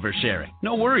oversharing.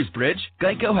 No worries, Bridge.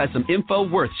 Geico has some info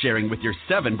worth sharing with your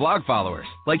 7 blog followers,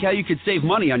 like how you could save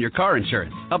money on your car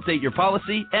insurance, update your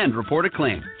policy, and report a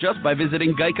claim just by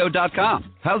visiting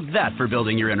geico.com. How's that for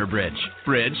building your inner bridge?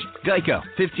 Bridge, Geico.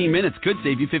 15 minutes could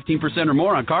save you 15% or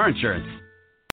more on car insurance.